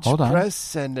French Hold on.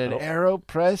 press and an Oh.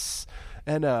 AeroPress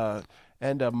and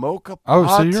a mocha pot.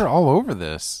 Oh, so you're all over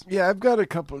this. Yeah, I've got a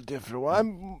couple of different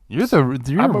ones. You're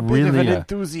I'm a bit of really an a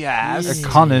enthusiast.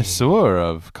 connoisseur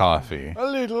of coffee. A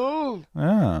little.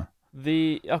 Yeah.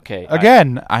 Okay.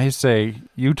 Again, I say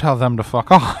you tell them to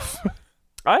fuck off.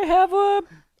 I have a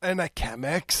And a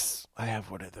Chemex. I have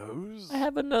one of those. I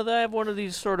have one of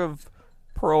these sort of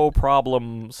pro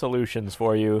problem solutions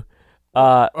for you.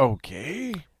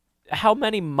 Okay. How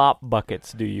many mop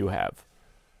buckets do you have?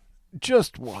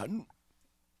 Just one.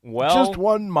 Well, Just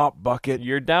one mop bucket.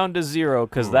 you're down to 0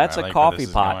 because Ooh, that's I a like where coffee this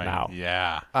is pot going. now.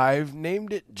 Yeah. I've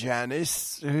named it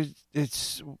Janice.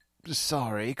 It's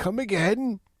sorry. Come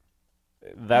again.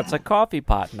 That's a coffee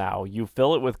pot now. You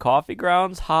fill it with coffee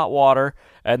grounds, hot water,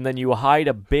 and then you hide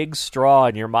a big straw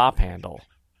in your mop handle.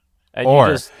 And Or-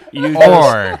 you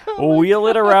Or just wheel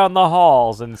it around the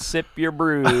halls and sip your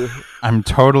brew. I'm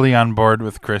totally on board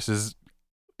with Chris's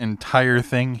entire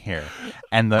thing here.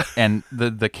 And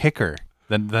the kicker,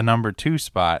 the number 2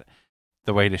 spot,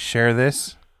 the way to share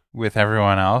this with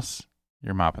everyone else,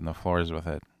 you're mopping the floors with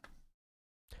it.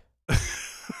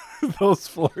 Those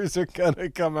floors are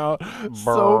gonna come out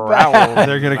so bad.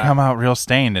 They're gonna come out real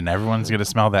stained, and everyone's gonna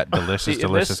smell that delicious, See,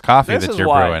 delicious coffee this that is you're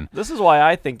why, brewing. This is why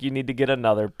I think you need to get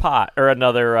another pot or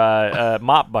another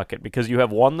mop bucket, because you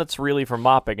have one that's really for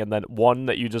mopping and then one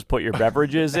that you just put your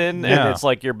beverages in, Yeah. and it's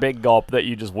like your big gulp that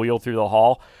you just wheel through the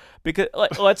hall. Because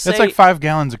let's say It's like 5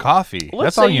 gallons of coffee. let's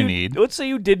That's say all you need. Let's say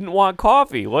you didn't want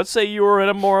coffee. Let's say you were in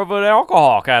a more of an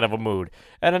alcohol kind of a mood,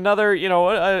 and another,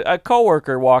 a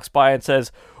coworker walks by and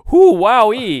says, "Whoo,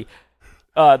 wowee,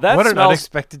 that What an smells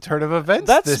unexpected turn of events.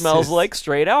 that this smells is. like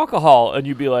straight alcohol," and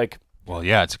you'd be like, Well,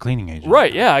 yeah, it's a cleaning agent.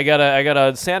 "Right, yeah, I gotta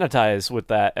sanitize with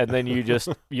that," and then you just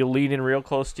you lean in real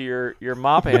close to your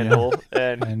mop handle,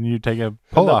 and And you take a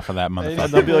pull off of that and motherfucker.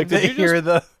 they'll be like, They "Did you hear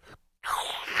the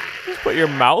just put your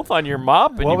mouth on your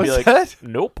mop?" And what you'd was be like, that?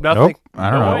 "Nope." Nothing. Nope. I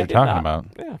don't No, know I what you're did talking not. about.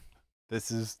 Yeah.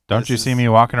 This is. Don't this you is- see me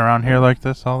walking around here like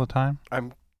this all the time?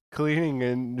 I'm cleaning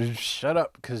and shut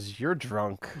up because you're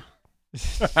drunk.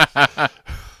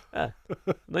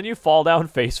 Then you fall down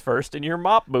face first in your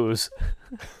mop booze.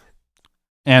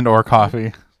 And or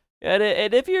coffee. And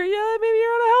if you're maybe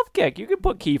you're on a health kick, you can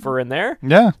put kefir in there.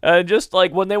 Yeah. Just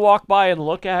like when they walk by and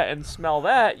look at and smell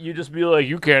that, you just be like,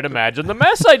 "You can't imagine the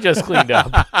mess I just cleaned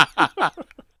up."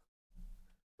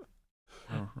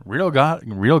 Real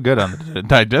good on the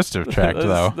digestive tract,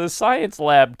 though. The science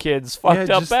lab kids fucked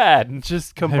up just- bad.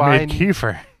 Just They made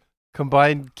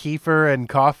combine kefir and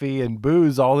coffee and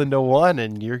booze all into one,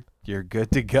 and you're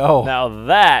good to go. Now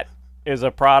that is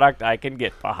a product I can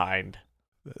get behind.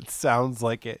 It sounds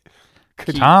like it.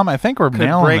 Tom, I think we're could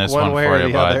nailing break this one one way for or you,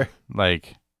 the bud. other.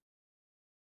 Like,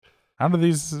 how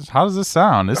does this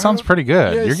sound? This sounds pretty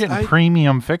good. yes, You're getting I-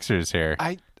 premium fixers here.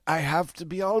 I have to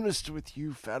be honest with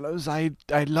you, fellows. I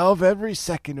love every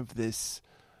second of this.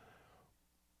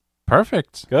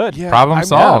 perfect. Good. Yeah, Problem I'm-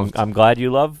 solved. I'm glad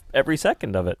you love every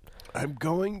second of it. I'm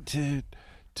going to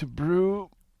brew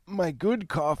my good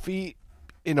coffee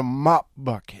in a mop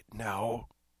bucket now.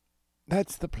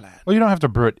 That's the plan. Well, you don't have to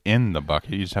brew it in the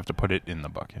bucket. You just have to put it in the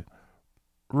bucket.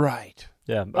 Right.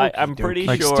 Yeah, Okey I'm pretty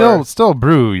Like sure. still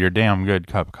brew your damn good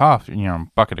cup of coffee.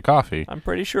 Bucket of coffee. I'm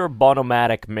pretty sure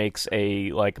Bonomatic makes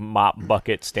a like mop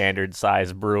bucket standard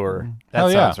size brewer. That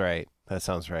Hell sounds right. That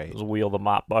sounds right. Just wheel the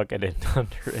mop bucket in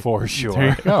under it. For There sure.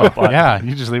 you go. But- Yeah,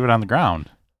 you just leave it on the ground.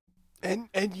 And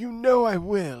you know I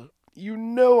will. You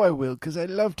know I will, because I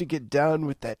love to get down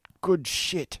with that good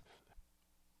shit.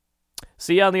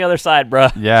 See you on the other side,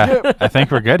 bruh. Yeah, I think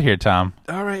we're good here, Tom.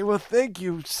 All right, well, thank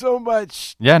you so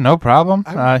much. Yeah, no problem.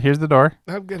 I'm- Here's the door.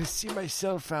 I'm going to see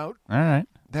myself out. All right.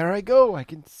 There I go. I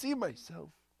can see myself.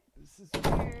 This is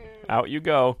weird. Out you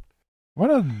go. What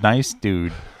a nice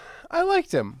dude. I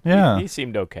liked him. Yeah. He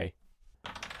seemed okay.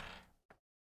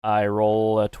 I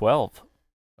roll a 12.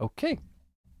 Okay.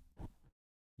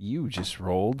 You just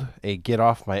rolled a get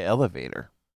off my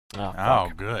elevator. Oh, Oh,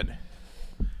 fuck. good.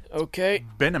 Okay.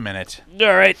 Been a minute.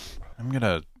 All right. I'm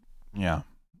gonna. Yeah.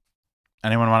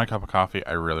 Anyone want a cup of coffee?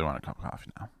 I really want a cup of coffee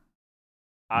now.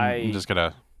 I'm just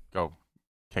gonna go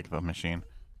kick the machine.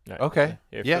 Okay.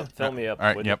 Here, Yeah. Fill me up. All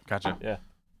right. with Yep. it. Gotcha. Yeah.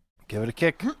 Give it a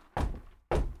kick.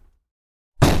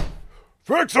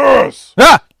 Fixers!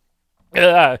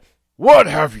 Ah! What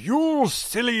have you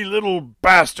silly little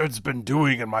bastards been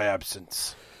doing in my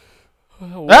absence?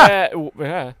 Well,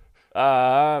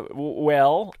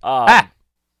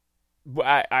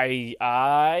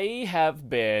 I have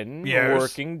been Yes.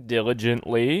 working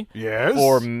diligently Yes?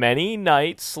 for many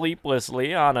nights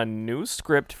sleeplessly on a new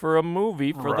script for a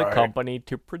movie for the Right. company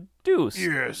to produce.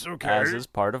 Yes, okay. As is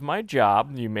part of my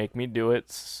job, you make me do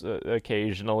it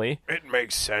occasionally. It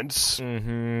makes sense.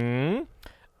 Mm-hmm.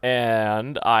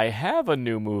 And I have a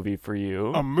new movie for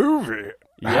you. A movie?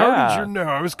 How Yeah. did you know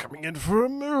I was coming in for a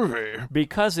movie?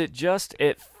 Because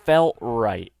it felt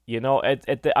right. You know,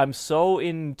 I'm so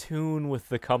in tune with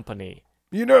the company.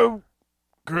 You know,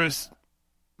 Chris,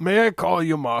 may I call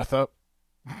you Martha?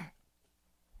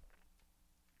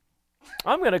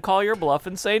 I'm going to call your bluff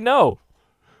and say no.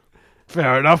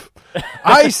 Fair enough.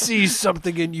 I see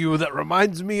something in you that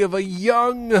reminds me of a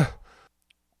young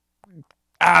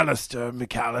Alistair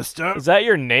McAllister. Is that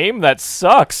your name? That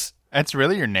sucks. That's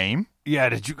really your name? Yeah,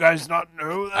 did you guys not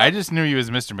know that? I just knew you as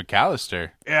Mr.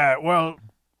 McAllister. Yeah, well,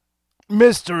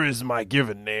 Mr. is my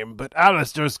given name, but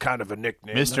Alistair's kind of a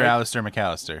nickname. Mr. that I Alistair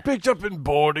McAllister. picked up in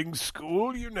boarding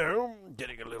school, you know,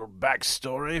 getting a little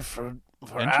backstory for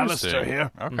Alistair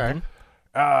here. Okay.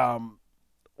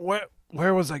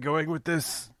 Where was I going with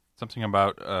this? Something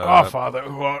about Our Father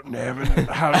who art in heaven,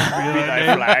 hallowed be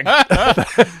thy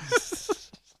name.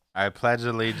 I pledge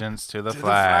allegiance to the To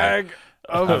flag. the flag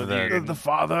of of the- the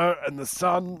Father and the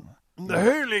Son and the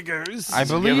Holy Ghost. I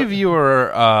believe you were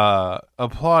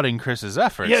applauding Chris's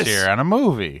efforts Yes. here on a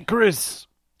movie. Chris,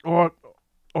 or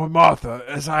Martha,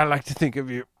 as I like to think of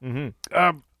you.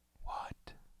 Mm-hmm.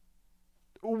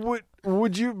 What?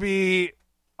 Would you be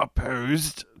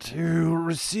opposed to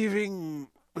receiving,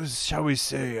 shall we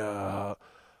say, a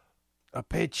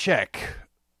paycheck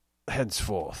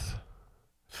henceforth?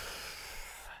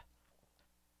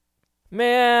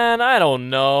 Man, I don't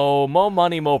know. More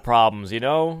money, more problems, you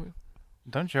know?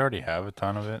 Don't you already have a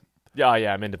ton of it? Yeah,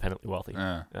 I'm independently wealthy.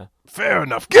 Yeah. Fair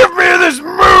enough. Give me this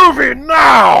movie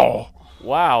now!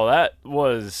 Wow, that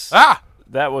was Ah!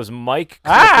 Mike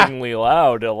clickingly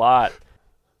loud a lot.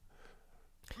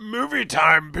 Movie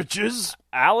time, bitches.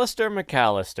 Alistair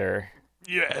McAllister,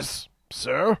 Yes,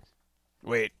 sir.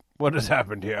 Wait, what has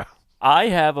happened here? I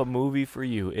have a movie for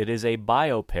you. It is a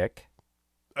biopic.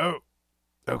 Oh,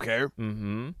 okay.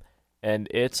 Mm-hmm. And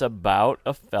it's about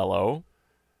a fellow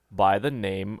by the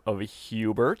name of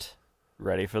Hubert.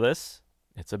 Ready for this?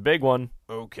 It's a big one.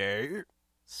 Okay.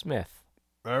 Smith.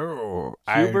 Oh,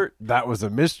 Hubert- that was a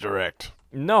misdirect.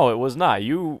 No, it was not.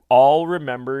 You all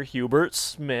remember Hubert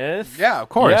Smith. Yeah, of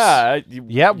course. Yeah.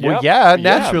 Yeah, well, yep, yeah,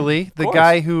 naturally. The course.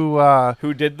 guy who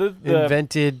Who did the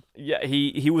invented. Yeah,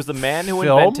 he was the man who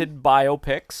Film? invented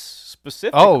biopics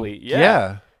specifically. Oh, yeah.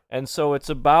 yeah. And so it's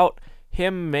about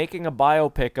him making a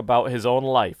biopic about his own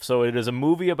life. So it is a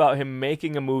movie about him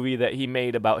making a movie that he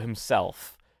made about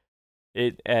himself.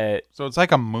 It So it's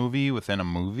like a movie within a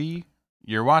movie.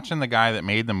 You're watching the guy that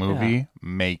made the movie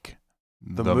make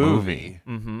the movie.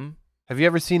 mm-hmm. Have you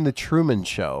ever seen The Truman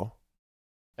Show?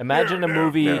 Imagine a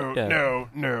movie.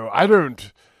 No, I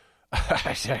don't.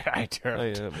 I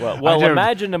don't. Well, I don't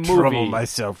imagine a trouble movie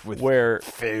myself with where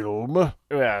film.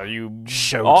 well, you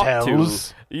Show ought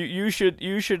tells. to. You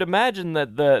should imagine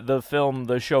that the film,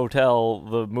 the show tell,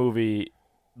 the movie,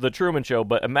 The Truman Show,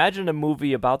 but imagine a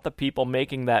movie about the people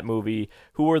making that movie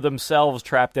who were themselves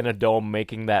trapped in a dome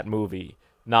making that movie,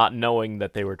 not knowing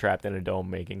that they were trapped in a dome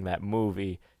making that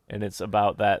movie, and it's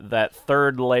about that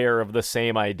third layer of the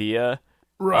same idea.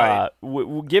 Right.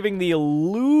 Giving the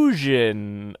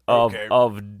illusion of Okay.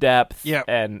 of depth Yep.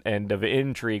 and of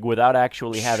intrigue without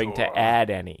actually having to Sure.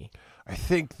 add any. I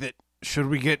think that should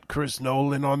we get Chris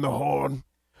Nolan on the horn?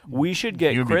 We should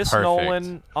get You'd be Chris perfect.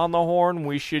 Nolan on the horn.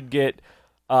 We should get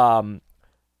Pavel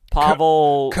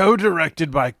Co-directed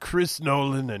by Chris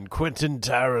Nolan and Quentin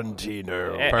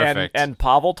Tarantino. Perfect. and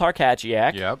Pavel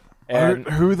Tarkachiak. Yep. And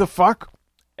Who the fuck?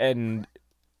 and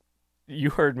you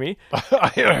heard me. I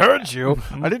heard you.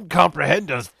 I didn't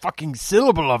comprehend a fucking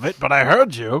syllable of it, but I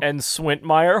heard you. And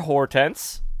Swintmeyer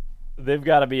Hortense. They've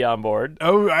got to be on board.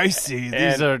 Oh, I see. These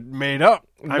And- are made up.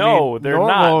 I No, mean, they're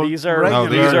normal, not. These are No,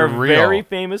 regular. these are real. very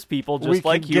famous people, We just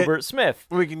like can get- Hubert Smith.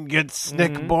 We can get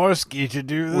Snick Borsky to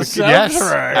do the Yes,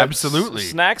 soundtrack. absolutely.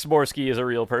 Snacksborsky is a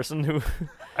real person who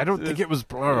I don't think it was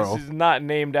plural. is not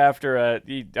named after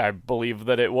I believe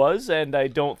that it was, and I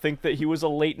don't think that he was a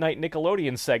late night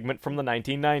Nickelodeon segment from the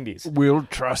 1990s. We'll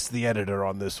trust the editor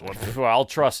on this one. Well, I'll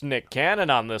trust Nick Cannon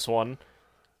on this one.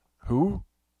 Who?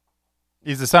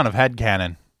 He's the son of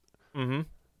Headcanon. Mm-hmm.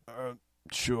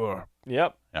 Sure.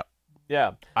 Yep. Yep.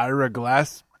 Yeah. Ira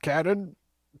Glass Cannon?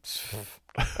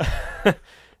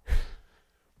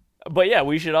 But yeah,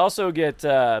 we should also get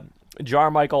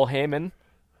Jarmichael Heyman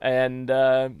and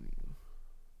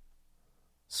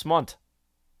Smunt,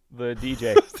 the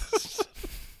DJ.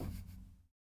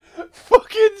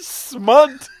 Fucking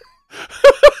smut.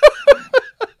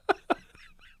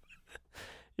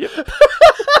 Yep.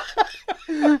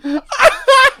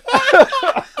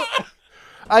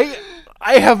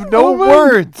 I have no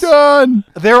words. Done.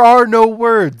 There are no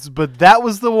words, but that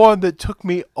was the one that took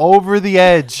me over the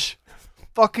edge.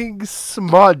 Fucking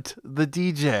Smut, the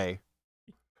DJ.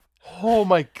 Oh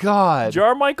my god.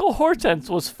 Jarmichael Hortense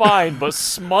was fine, but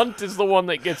Smunt is the one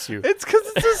that gets you. It's because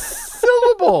it's a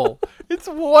syllable. It's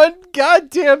one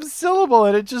goddamn syllable,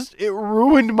 and it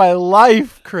ruined my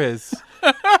life, Chris.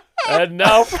 And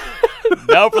now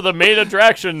for the main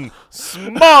attraction,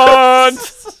 Smunt!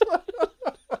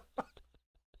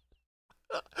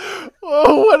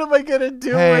 Oh, what am I gonna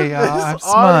do Hey, with I'm this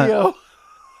Smut. audio?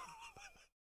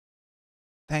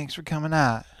 Thanks for coming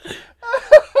out.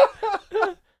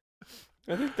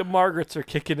 I think the Margarets are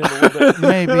kicking in a little bit.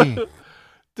 Maybe.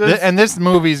 And this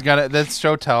movie's gonna. This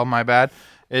show tell. My bad.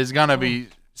 Is gonna be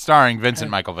starring Vincent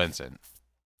Michael Vincent.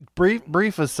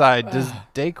 Brief aside, does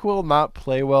Dayquil not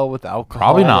play well with alcohol?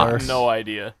 Probably not. or- No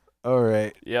idea. All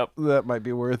right. Yep. That might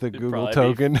be worth a It'd Google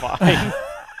probably be token. fine.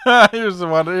 Here's the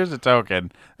one. Here's a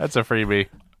token. That's a freebie.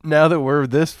 Now that we're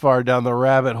this far down the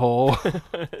rabbit hole.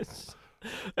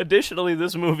 Additionally,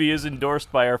 this movie is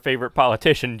endorsed by our favorite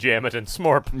politician, Jamit and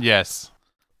Smorp. Yes.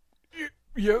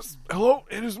 Yes. Hello,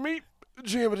 it is me,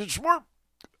 Jamit Schmorp,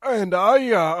 and I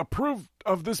approve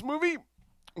of this movie.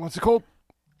 What's it called?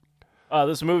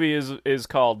 This movie is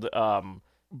called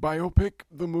Biopic,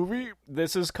 the movie?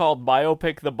 this is called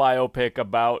Biopic the Biopic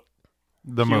about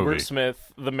The Hubert movie.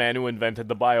 Smith, the man who invented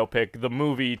the biopic. The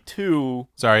movie 2,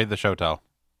 Sorry, the show tell.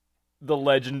 The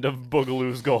Legend of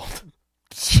Boogaloo's Gold.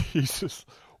 Jesus.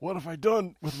 What have I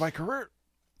done with my career?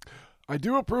 I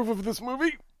do approve of this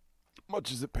movie,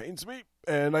 much as it pains me,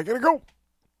 and I gotta go.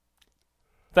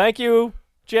 Thank you,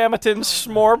 Jamitin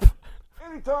Smorp.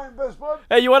 Anytime, best bud.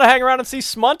 Hey, you want to hang around and see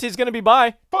Smunt? He's going to be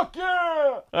by. Fuck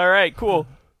yeah! All right, cool.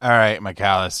 All right,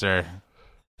 McAllister.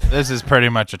 This is pretty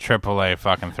much a AAA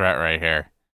fucking threat right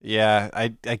here. Yeah,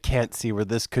 I can't see where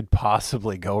this could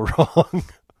possibly go wrong.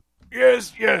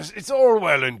 Yes, it's all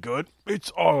well and good. It's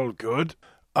all good.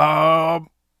 How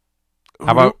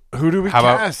about- who do we how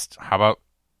about- cast? How about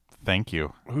thank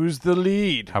you? Who's the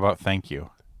lead? How about thank you?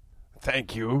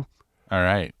 Thank you. All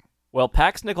right. Well,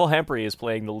 Pax Nickel-Hempry is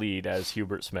playing the lead as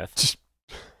Hubert Smith.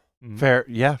 Fair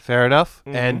enough.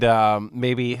 Mhm. And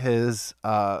maybe his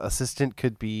assistant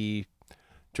could be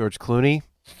George Clooney.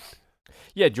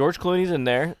 Yeah, George Clooney's in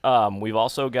there. We've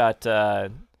also got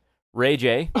Ray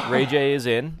J. Ray J is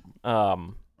in.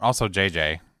 Also,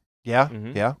 JJ. Yeah,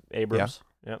 Mhm. yeah. Abrams.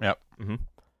 Yep. hmm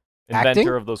Acting?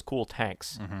 Inventor of those cool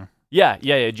tanks. Mm-hmm. Yeah.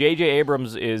 J.J.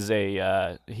 Abrams is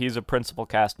he's a principal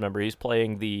cast member. He's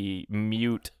playing the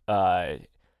mute,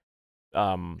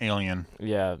 Alien.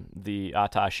 the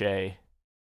attaché.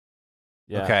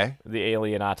 Yeah, Okay. the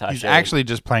alien attaché. He's actually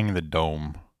just playing the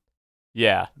dome.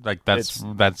 Yeah. Like that's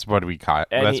what we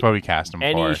cast him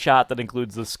Any for. shot that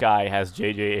includes the sky has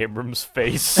J.J. Abrams'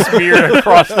 face smeared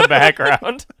across the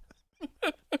background.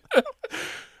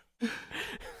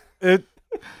 It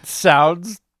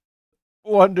sounds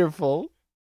wonderful,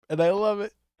 and I love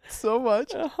it so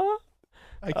much. Uh-huh.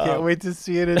 I can't wait to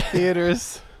see it in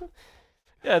theaters.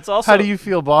 Yeah, it's also. How do you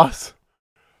feel, boss?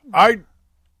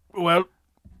 Well,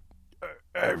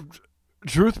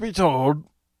 truth be told,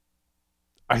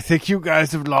 I think you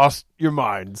guys have lost your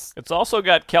minds. It's also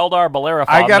got Keldar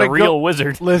Bellerophon, I gotta the real go.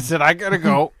 wizard. Listen, I gotta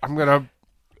go. I'm gonna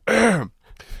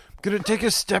take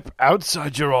a step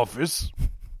outside your office.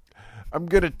 I'm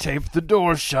gonna tape the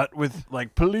door shut with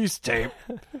like police tape,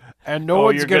 and no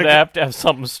one's you're gonna gonna have to have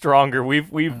something stronger. We've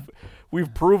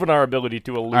proven our ability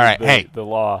to elude All right, the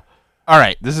law. All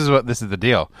right, this is the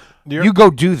deal. You're- You go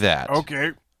do that.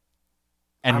 Okay,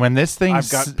 And when this thing I've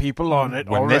got people on it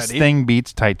when already. this thing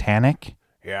beats Titanic,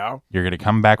 Yeah, you're gonna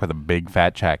come back with a big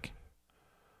fat check.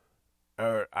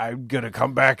 I'm gonna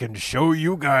come back and show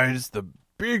you guys the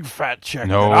big fat check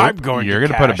No, that I'm going you're to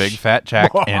gonna put a cash. big fat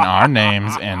check in our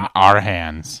names in our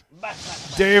hands,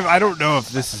 Dave, I don't know if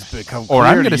this has become or clear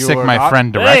I'm to gonna you stick or my not.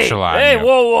 friend Directional on Hey, you.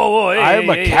 whoa! Hey, I'm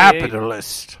a hey,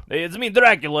 capitalist. Hey, it's me,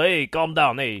 Dracula. Hey, calm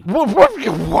down. Hey, What?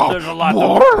 There's a lot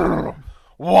of-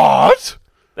 What?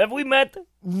 have we met?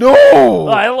 No! Oh,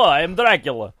 hello, I'm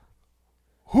Dracula.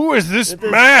 Who is this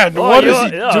man? Oh, What is he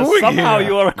doing somehow here?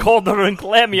 you are colder and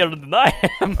clammier than I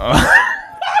am.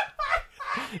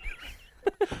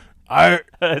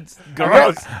 It's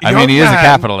gross. I mean, he is a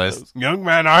capitalist. Young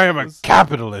man, I am a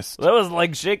capitalist. That was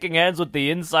like shaking hands with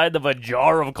the inside of a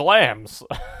jar of clams.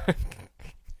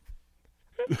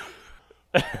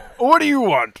 What do you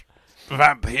want,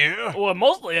 vampire? Well,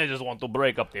 mostly I just want to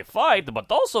break up the fight, but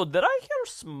also, did I hear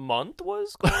Smunt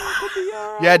was going to be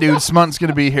around? Yeah, dude, Smunt's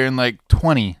gonna be here in like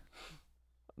 20.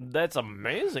 That's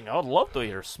amazing. I would love to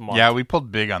hear Smunt. Yeah, we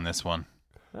pulled big on this one.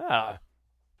 Yeah.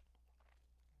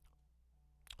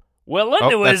 Well, that's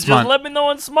anyways, just Smunt. let me know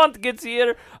when Smunt gets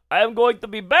here. I'm going to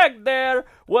be back there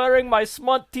wearing my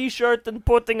Smunt t-shirt and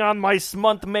putting on my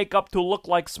Smunt makeup to look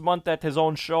like Smunt at his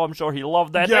own show. I'm sure he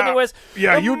loved that. Yeah, Anyways.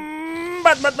 yeah, you do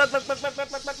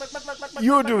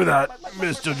that,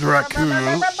 Mr.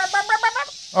 Dracula.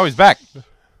 Oh, he's back.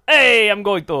 Hey, I'm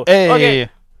going to. Hey. Okay.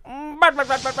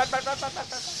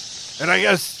 And I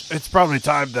guess it's probably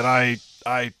time that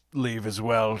I leave as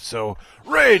well. So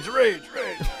rage.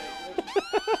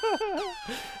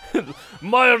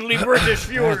 Mildly British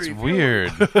fury. That's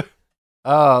weird.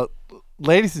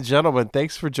 Ladies and gentlemen,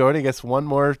 thanks for joining us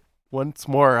once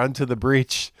more onto the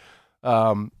breach.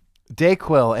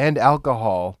 Dayquil and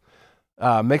alcohol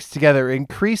mixed together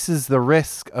increases the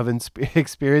risk of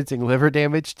experiencing liver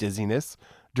damage, dizziness,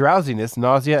 drowsiness,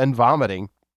 nausea, and vomiting.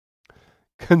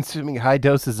 Consuming high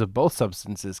doses of both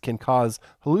substances can cause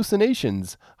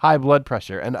hallucinations, high blood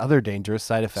pressure, and other dangerous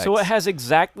side effects. So it has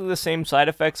exactly the same side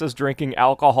effects as drinking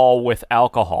alcohol with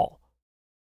alcohol.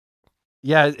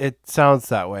 Yeah, it sounds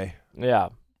that way. Yeah.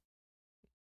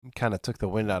 Kind of took the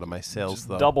wind out of my sails, Just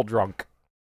though. double drunk.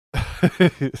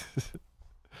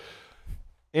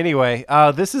 Anyway,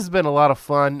 this has been a lot of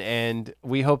fun, and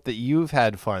we hope that you've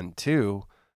had fun too.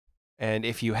 And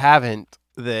if you haven't,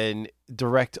 then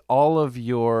direct all of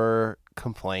your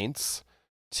complaints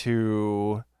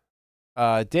to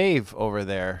Dave over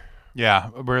there. Yeah,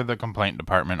 we're the complaint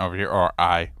department over here, or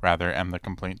I, rather, am the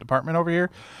complaint department over here,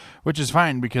 which is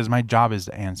fine because my job is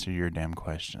to answer your damn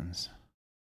questions.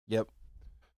 Yep.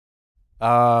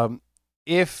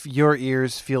 If your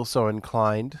ears feel so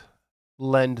inclined,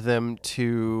 lend them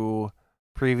to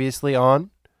Previously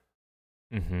On,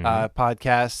 Mm-hmm.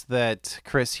 podcast that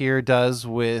Chris here does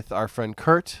with our friend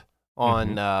Kurt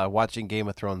on watching Game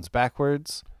of Thrones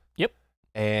backwards. Yep.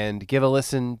 And give a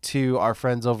listen to our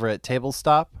friends over at Table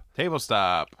Stop. Table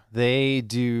stop. They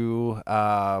do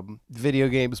video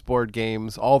games, board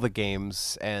games, all the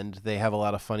games, and they have a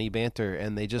lot of funny banter.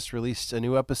 And they just released a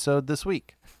new episode this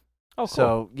week. Oh, cool.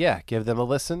 So, yeah, give them a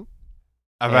listen.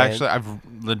 I've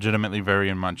legitimately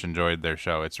very much enjoyed their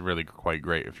show. It's really quite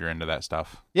great if you're into that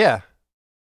stuff. Yeah.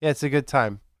 Yeah, it's a good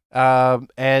time.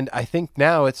 And I think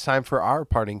now it's time for our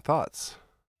parting thoughts.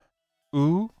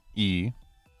 Ooh,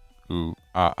 ooh,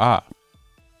 ah.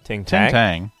 Ting Ting tang.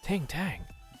 tang. Ting tang.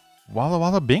 Walla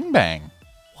walla bing bang.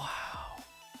 Wow.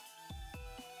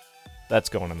 That's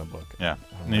going in the book. Yeah,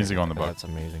 Oh needs to my go in the God, book. That's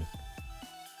amazing.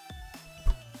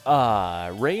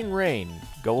 Rain,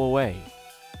 go away.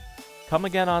 Come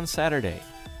again on Saturday.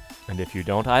 And if you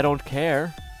don't, I don't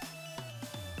care.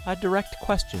 I direct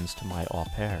questions to my au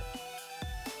pair.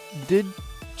 Did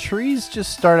trees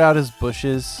just start out as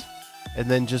bushes and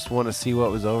then just want to see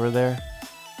what was over there?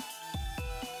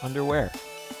 Underwear.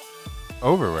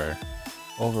 Overwear.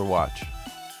 Overwatch.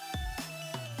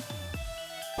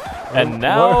 And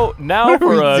now what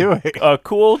for are we doing? a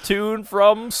cool tune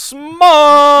from Smudge.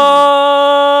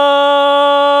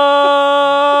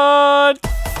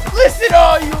 Listen,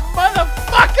 all you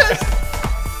motherfuckers!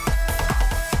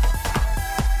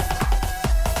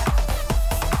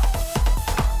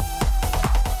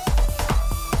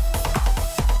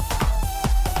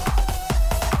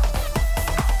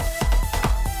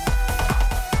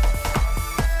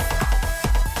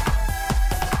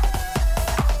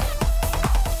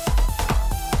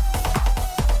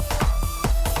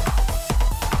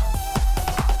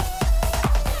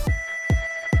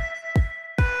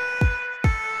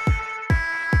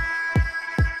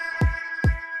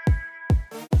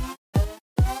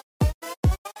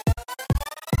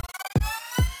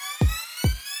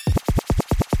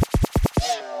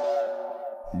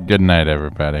 Good night,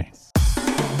 everybody.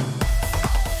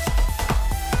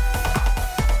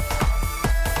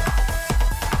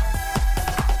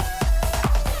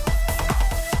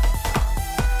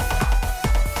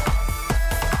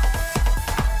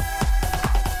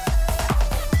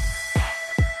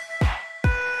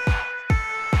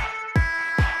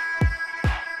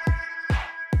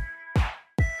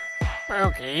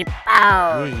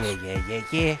 Yeah, yeah, yeah, yeah,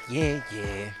 yeah, yeah,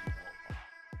 yeah.